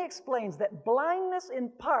 And then he explains that blindness in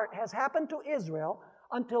part has happened to Israel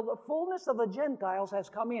until the fullness of the Gentiles has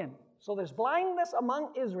come in. So there's blindness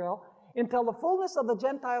among Israel until the fullness of the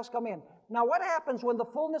Gentiles come in. Now what happens when the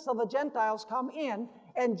fullness of the Gentiles come in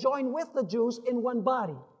and join with the Jews in one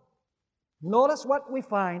body? Notice what we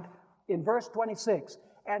find in verse 26.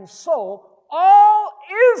 And so all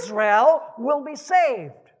Israel will be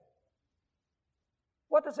saved.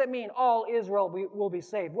 What does it mean, all Israel will be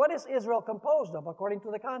saved? What is Israel composed of, according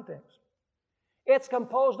to the context? It's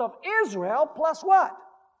composed of Israel plus what?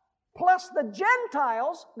 Plus the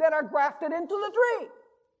Gentiles that are grafted into the tree.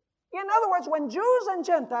 In other words, when Jews and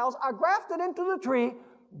Gentiles are grafted into the tree,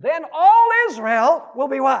 then all Israel will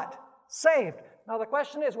be what? Saved. Now the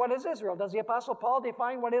question is, what is Israel? Does the Apostle Paul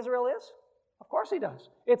define what Israel is? Of course he does.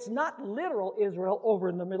 It's not literal Israel over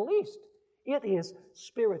in the Middle East. It is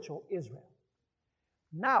spiritual Israel.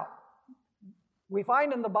 Now, we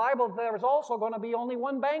find in the Bible there is also going to be only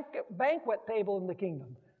one banquet table in the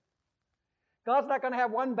kingdom. God's not going to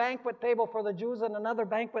have one banquet table for the Jews and another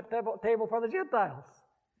banquet table for the Gentiles.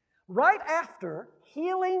 Right after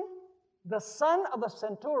healing the son of the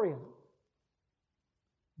centurion,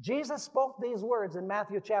 Jesus spoke these words in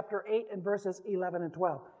Matthew chapter 8 and verses 11 and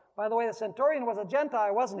 12. By the way, the centurion was a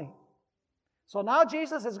Gentile, wasn't he? So now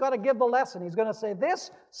Jesus is going to give the lesson. He's going to say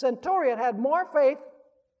this centurion had more faith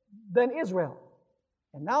than Israel.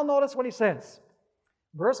 And now notice what he says.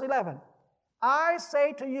 Verse 11, I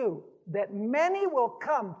say to you that many will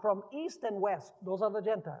come from east and west, those are the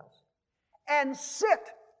Gentiles, and sit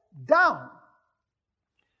down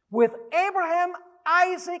with Abraham,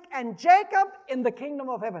 Isaac, and Jacob in the kingdom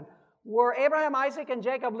of heaven. Were Abraham, Isaac, and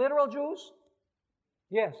Jacob literal Jews?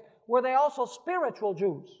 Yes. Were they also spiritual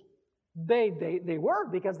Jews? They were,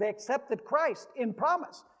 because they accepted Christ in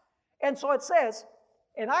promise. And so it says,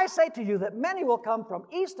 and I say to you that many will come from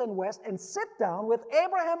east and west and sit down with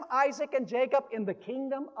Abraham, Isaac, and Jacob in the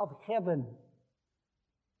kingdom of heaven.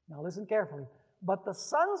 Now listen carefully. But the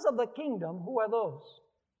sons of the kingdom, who are those?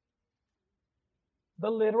 The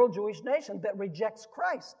literal Jewish nation that rejects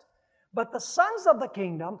Christ. But the sons of the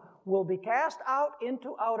kingdom will be cast out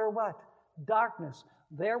into outer what? Darkness.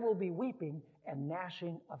 There will be weeping and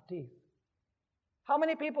gnashing of teeth. How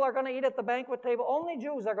many people are going to eat at the banquet table? Only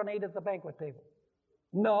Jews are going to eat at the banquet table.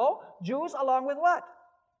 No, Jews along with what?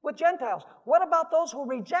 With Gentiles. What about those who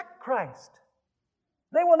reject Christ?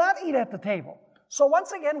 They will not eat at the table. So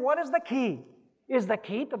once again, what is the key? Is the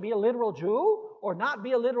key to be a literal Jew or not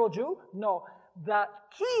be a literal Jew? No. The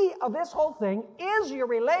key of this whole thing is your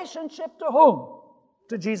relationship to whom?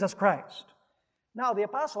 To Jesus Christ. Now, the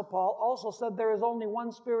Apostle Paul also said there is only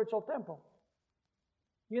one spiritual temple.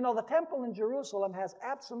 You know, the temple in Jerusalem has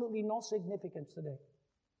absolutely no significance today.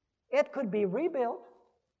 It could be rebuilt,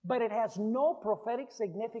 but it has no prophetic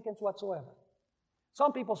significance whatsoever.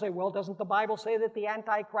 Some people say, well, doesn't the Bible say that the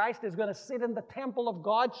Antichrist is going to sit in the temple of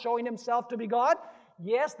God, showing himself to be God?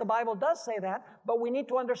 Yes, the Bible does say that, but we need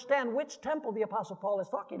to understand which temple the Apostle Paul is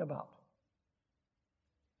talking about.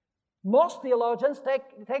 Most theologians take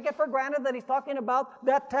it for granted that he's talking about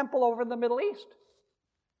that temple over in the Middle East.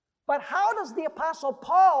 But how does the Apostle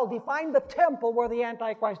Paul define the temple where the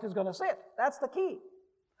Antichrist is going to sit? That's the key.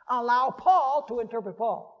 Allow Paul to interpret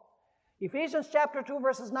Paul. Ephesians chapter 2,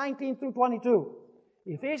 verses 19 through 22.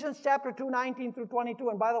 Ephesians chapter 2, 19 through 22.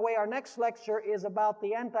 And by the way, our next lecture is about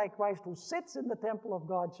the Antichrist who sits in the temple of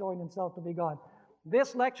God, showing himself to be God.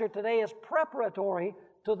 This lecture today is preparatory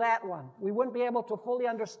to that one. We wouldn't be able to fully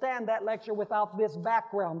understand that lecture without this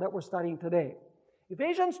background that we're studying today.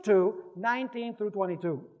 Ephesians 2, 19 through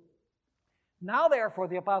 22. Now, therefore,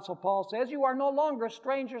 the Apostle Paul says, you are no longer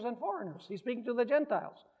strangers and foreigners. He's speaking to the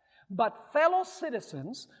Gentiles. But fellow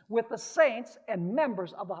citizens with the saints and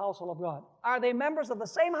members of the household of God. Are they members of the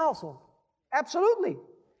same household? Absolutely.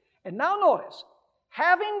 And now notice,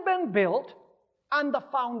 having been built on the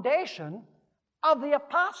foundation of the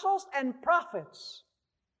apostles and prophets.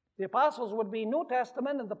 The apostles would be New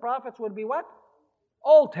Testament and the prophets would be what?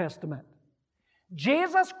 Old Testament.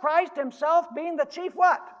 Jesus Christ Himself being the chief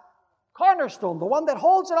what? Cornerstone, the one that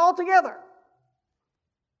holds it all together.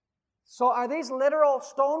 So are these literal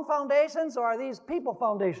stone foundations or are these people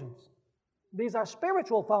foundations? These are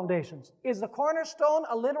spiritual foundations. Is the cornerstone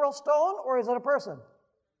a literal stone or is it a person?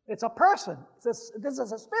 It's a person. This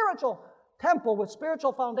is a spiritual temple with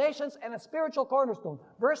spiritual foundations and a spiritual cornerstone.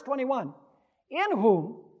 Verse 21, in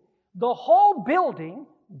whom the whole building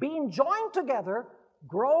being joined together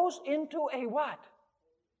grows into a what?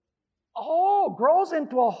 Oh, grows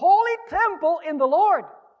into a holy temple in the Lord,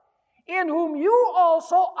 in whom you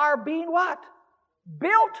also are being what?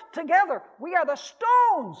 Built together. We are the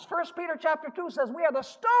stones. 1 Peter chapter 2 says we are the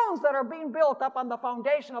stones that are being built up on the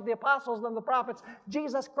foundation of the apostles and the prophets,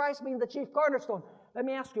 Jesus Christ being the chief cornerstone. Let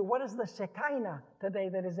me ask you, what is the Shekinah today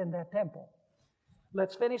that is in that temple?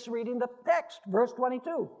 Let's finish reading the text, verse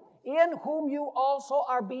 22. In whom you also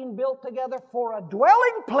are being built together for a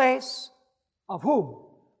dwelling place of whom?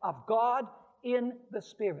 Of God in the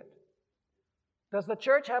Spirit. Does the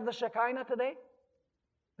church have the Shekinah today?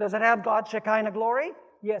 Does it have God's Shekinah glory?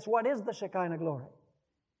 Yes. What is the Shekinah glory?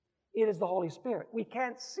 It is the Holy Spirit. We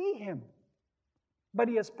can't see Him, but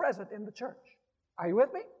He is present in the church. Are you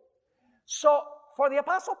with me? So, for the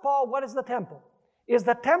Apostle Paul, what is the temple? Is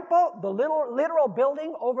the temple the literal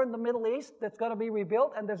building over in the Middle East that's going to be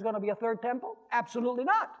rebuilt and there's going to be a third temple? Absolutely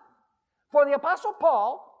not. For the Apostle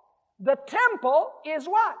Paul, the temple is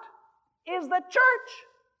what? Is the church.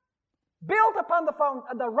 Built upon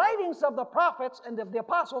the writings of the prophets and of the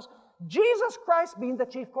apostles, Jesus Christ being the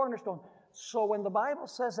chief cornerstone. So when the Bible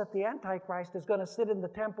says that the Antichrist is going to sit in the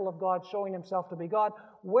temple of God showing himself to be God,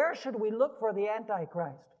 where should we look for the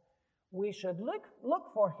Antichrist? We should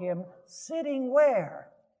look for him sitting where?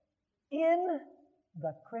 In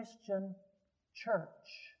the Christian church.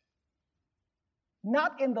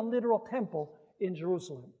 Not in the literal temple in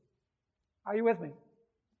Jerusalem. Are you with me?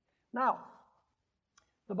 Now,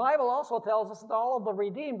 the Bible also tells us that all of the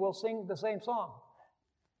redeemed will sing the same song.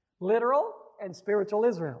 Literal and spiritual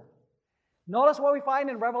Israel. Notice what we find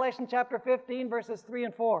in Revelation chapter 15, verses 3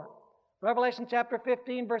 and 4. Revelation chapter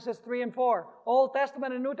 15, verses 3 and 4. Old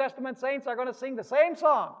Testament and New Testament saints are going to sing the same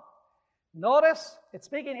song. Notice, it's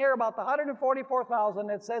speaking here about the 144,000.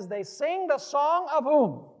 It says they sing the song of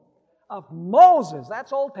whom? Of Moses.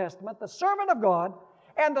 That's Old Testament, the servant of God.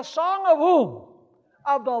 And the song of whom?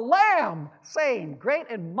 Of the Lamb, saying, great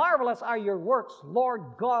and marvelous are your works, Lord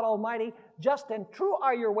God Almighty. Just and true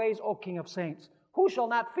are your ways, O King of saints. Who shall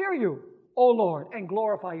not fear you, O Lord, and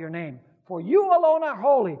glorify your name? For you alone are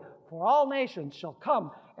holy, for all nations shall come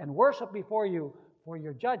and worship before you, for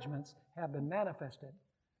your judgments have been manifested.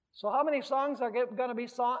 So how many songs are going to be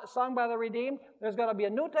sung by the redeemed? There's going to be a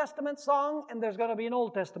New Testament song and there's going to be an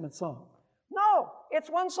Old Testament song. No, it's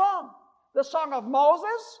one song. The song of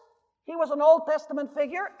Moses, he was an Old Testament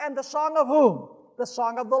figure, and the song of whom? The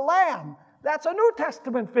song of the Lamb. That's a New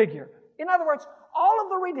Testament figure. In other words, all of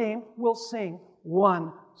the redeemed will sing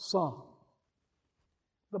one song.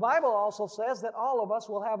 The Bible also says that all of us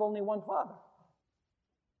will have only one Father.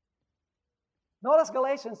 Notice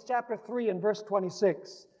Galatians chapter 3 and verse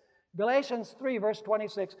 26. Galatians 3 verse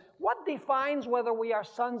 26. What defines whether we are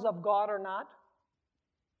sons of God or not?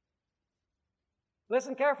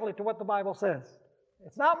 Listen carefully to what the Bible says.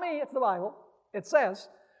 It's not me, it's the Bible. It says,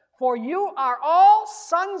 for you are all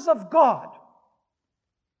sons of God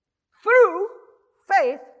through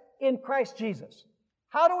faith in Christ Jesus.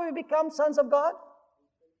 How do we become sons of God?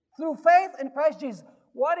 Through faith in Christ Jesus.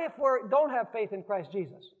 What if we don't have faith in Christ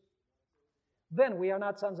Jesus? Then we are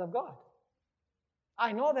not sons of God.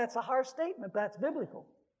 I know that's a harsh statement, that's biblical.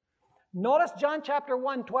 Notice John chapter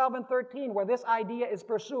 1, 12 and 13, where this idea is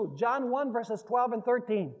pursued. John 1, verses 12 and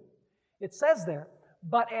 13. It says there,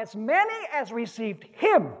 but as many as received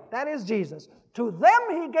Him, that is Jesus, to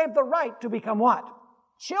them He gave the right to become what?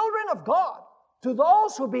 Children of God. To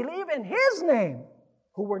those who believe in His name,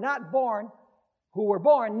 who were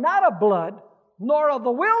born not of blood, nor of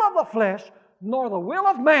the will of the flesh, nor the will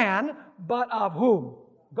of man, but of whom?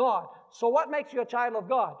 God. So what makes you a child of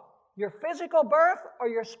God? Your physical birth or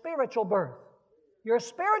your spiritual birth? Your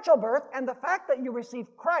spiritual birth and the fact that you received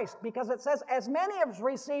Christ, because it says, as many as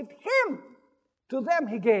received Him, to them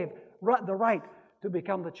He gave the right to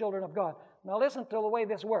become the children of God. Now listen to the way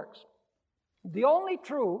this works. The only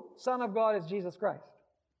true Son of God is Jesus Christ,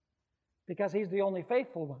 because He's the only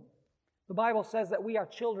faithful one. The Bible says that we are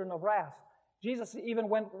children of wrath. Jesus even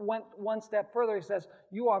went one step further. He says,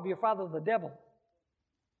 you are of your father the devil.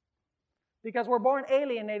 Because we're born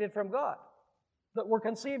alienated from God, that we're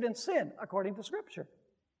conceived in sin, according to Scripture.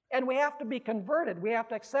 And we have to be converted. We have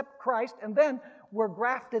to accept Christ, and then we're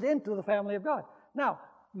grafted into the family of God. Now,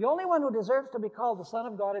 the only one who deserves to be called the Son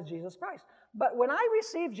of God is Jesus Christ. But when I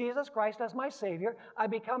receive Jesus Christ as my Savior, I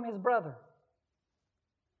become His brother.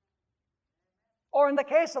 Or in the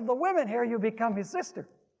case of the women here, you become His sister.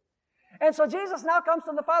 And so Jesus now comes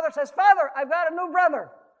to the Father and says, Father, I've got a new brother.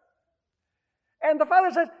 And the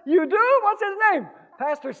Father says, you do? What's his name?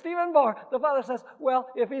 Pastor Stephen Bohr. The Father says, well,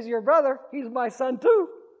 if he's your brother, he's my son too.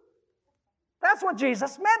 That's what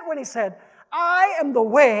Jesus meant when He said, I am the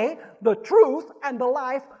way, the truth, and the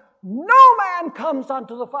life. No man comes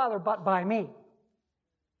unto the Father but by me.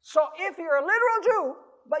 So if you're a literal Jew,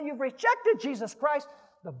 but you've rejected Jesus Christ,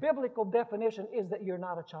 the biblical definition is that you're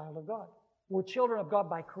not a child of God. We're children of God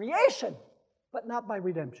by creation, but not by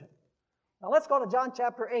redemption. Now let's go to John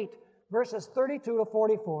chapter 8, verses 32 to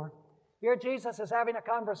 44. Here Jesus is having a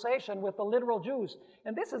conversation with the literal Jews,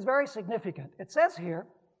 and this is very significant. It says here,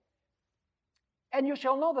 and you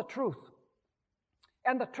shall know the truth,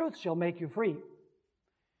 and the truth shall make you free.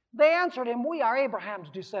 They answered Him, we are Abraham's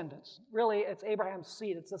descendants. Really, it's Abraham's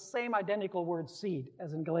seed. It's the same identical word seed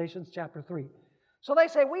as in Galatians chapter 3. So they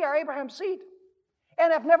say, we are Abraham's seed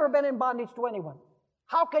and have never been in bondage to anyone.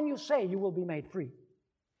 How can you say you will be made free?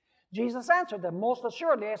 Jesus answered them, most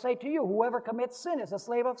assuredly I say to you, whoever commits sin is a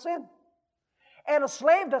slave of sin. And a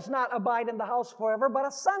slave does not abide in the house forever, but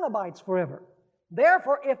a son abides forever.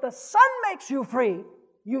 Therefore, if the Son makes you free,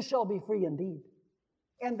 you shall be free indeed.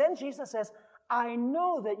 And then Jesus says, I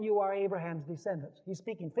know that you are Abraham's descendants. He's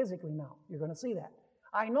speaking physically now. You're going to see that.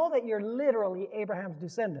 I know that you're literally Abraham's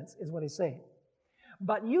descendants, is what He's saying.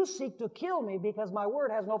 But you seek to kill me because my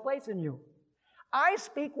word has no place in you. I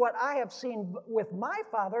speak what I have seen with my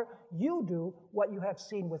father. You do what you have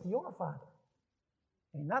seen with your father.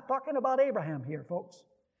 He's not talking about Abraham here, folks.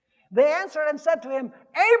 They answered and said to him,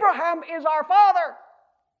 Abraham is our father.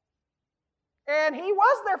 And he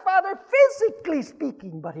was their father physically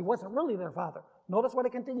speaking, but he wasn't really their father. Notice what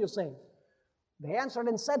it continues saying. They answered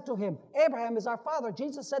and said to him, Abraham is our father.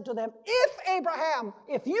 Jesus said to them,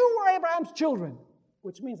 if you were Abraham's children,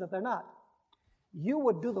 which means that they're not, you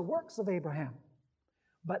would do the works of Abraham.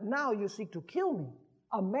 But now you seek to kill me,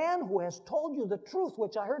 a man who has told you the truth,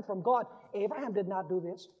 which I heard from God. Abraham did not do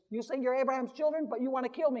this. You say you're Abraham's children, but you want to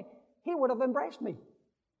kill me. He would have embraced me.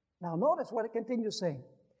 Now notice what it continues saying.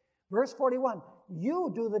 Verse 41,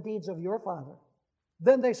 you do the deeds of your father.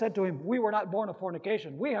 Then they said to him, we were not born of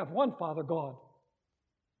fornication. We have one Father, God.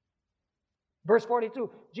 Verse 42,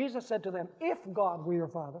 Jesus said to them, if God were your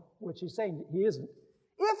father, which He's saying He isn't,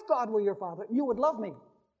 if God were your father, you would love me.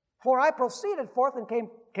 For I proceeded forth and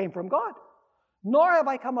came from God. Nor have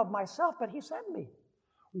I come of myself, but He sent me.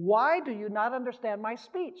 Why do you not understand my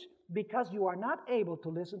speech? Because you are not able to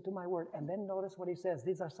listen to my word. And then notice what He says.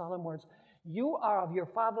 These are solemn words. You are of your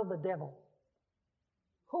father the devil.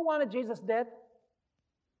 Who wanted Jesus dead?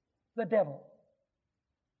 The devil.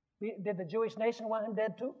 Did the Jewish nation want Him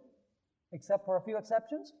dead too? Except for a few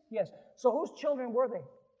exceptions? Yes. So whose children were they?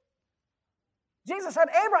 Jesus said,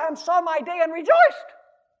 Abraham saw my day and rejoiced.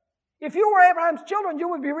 If you were Abraham's children, you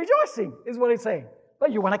would be rejoicing, is what He's saying.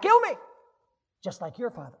 But you want to kill me, just like your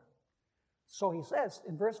father. So He says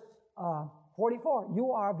in verse 44,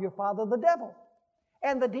 you are of your father the devil,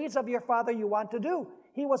 and the deeds of your father you want to do.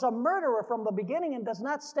 He was a murderer from the beginning and does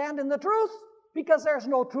not stand in the truth, because there's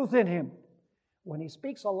no truth in him. When he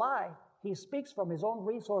speaks a lie, he speaks from his own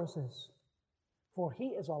resources, for he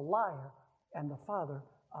is a liar and the father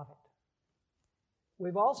of it.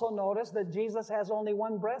 We've also noticed that Jesus has only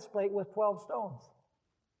one breastplate with 12 stones.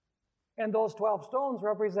 And those 12 stones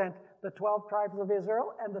represent the 12 tribes of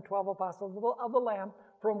Israel and the 12 apostles of the Lamb,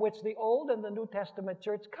 from which the Old and the New Testament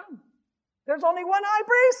church come. There's only one high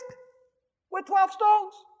priest with 12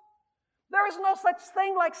 stones. There is no such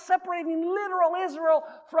thing like separating literal Israel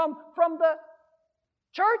from the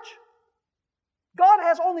church. God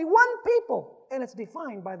has only one people, and it's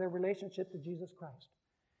defined by their relationship to Jesus Christ.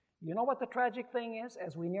 You know what the tragic thing is,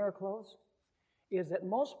 as we near a close? Is that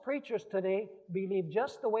most preachers today believe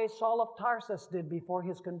just the way Saul of Tarsus did before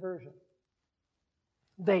his conversion.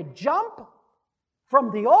 They jump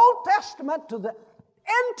from the Old Testament to the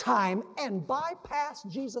end time and bypass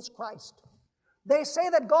Jesus Christ. They say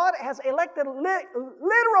that God has elected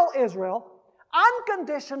literal Israel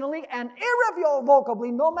unconditionally and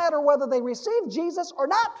irrevocably, no matter whether they receive Jesus or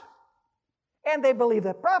not. And they believe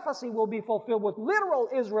that prophecy will be fulfilled with literal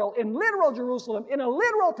Israel, in literal Jerusalem, in a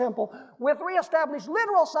literal temple, with reestablished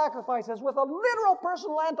literal sacrifices, with a literal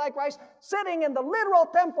personal Antichrist sitting in the literal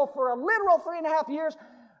temple for a literal 3.5 years,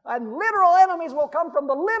 and literal enemies will come from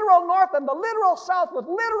the literal north and the literal south with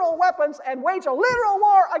literal weapons and wage a literal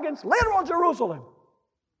war against literal Jerusalem.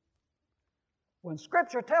 When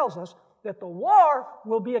Scripture tells us that the war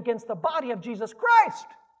will be against the body of Jesus Christ.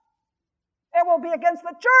 It will be against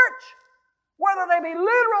the church, whether they be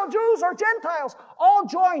literal Jews or Gentiles, all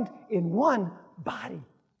joined in one body.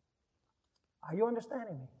 Are you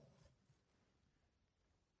understanding me?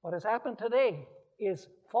 What has happened today is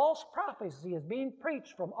false prophecy is being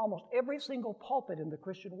preached from almost every single pulpit in the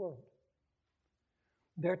Christian world.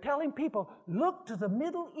 They're telling people, look to the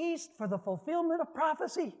Middle East for the fulfillment of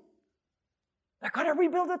prophecy. They're going to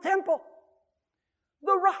rebuild the temple.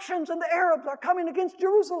 The Russians and the Arabs are coming against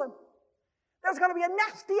Jerusalem. There's going to be a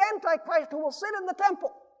nasty Antichrist who will sit in the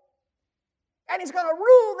temple. And he's going to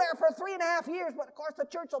rule there for 3.5 years, but of course the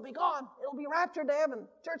church will be gone. It'll be raptured to heaven.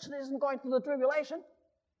 Church isn't going through the tribulation.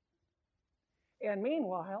 And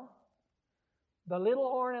meanwhile, the little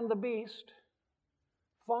horn and the beast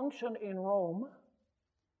function in Rome.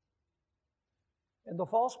 And the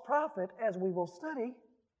false prophet, as we will study,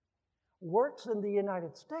 works in the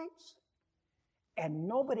United States, and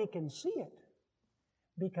nobody can see it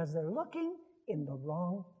because they're looking in the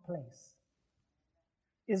wrong place.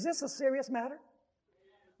 Is this a serious matter?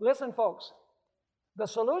 Listen, folks, the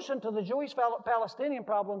solution to the Jewish-Palestinian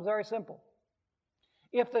problem is very simple.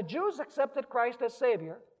 If the Jews accepted Christ as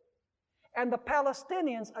Savior and the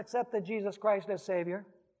Palestinians accepted Jesus Christ as Savior,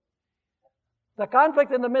 the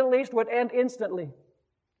conflict in the Middle East would end instantly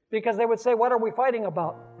because they would say, what are we fighting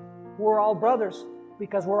about? We're all brothers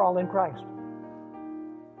because we're all in Christ.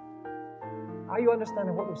 Are you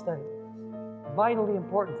understanding what we're studying? Vitally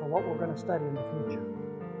important for what we're going to study in the future.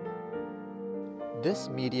 This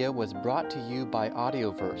media was brought to you by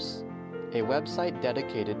Audioverse, a website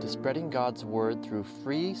dedicated to spreading God's Word through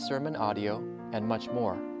free sermon audio and much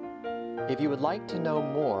more. If you would like to know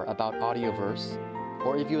more about Audioverse,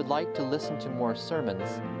 or if you would like to listen to more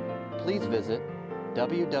sermons, please visit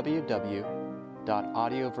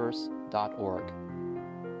www.audioverse.org.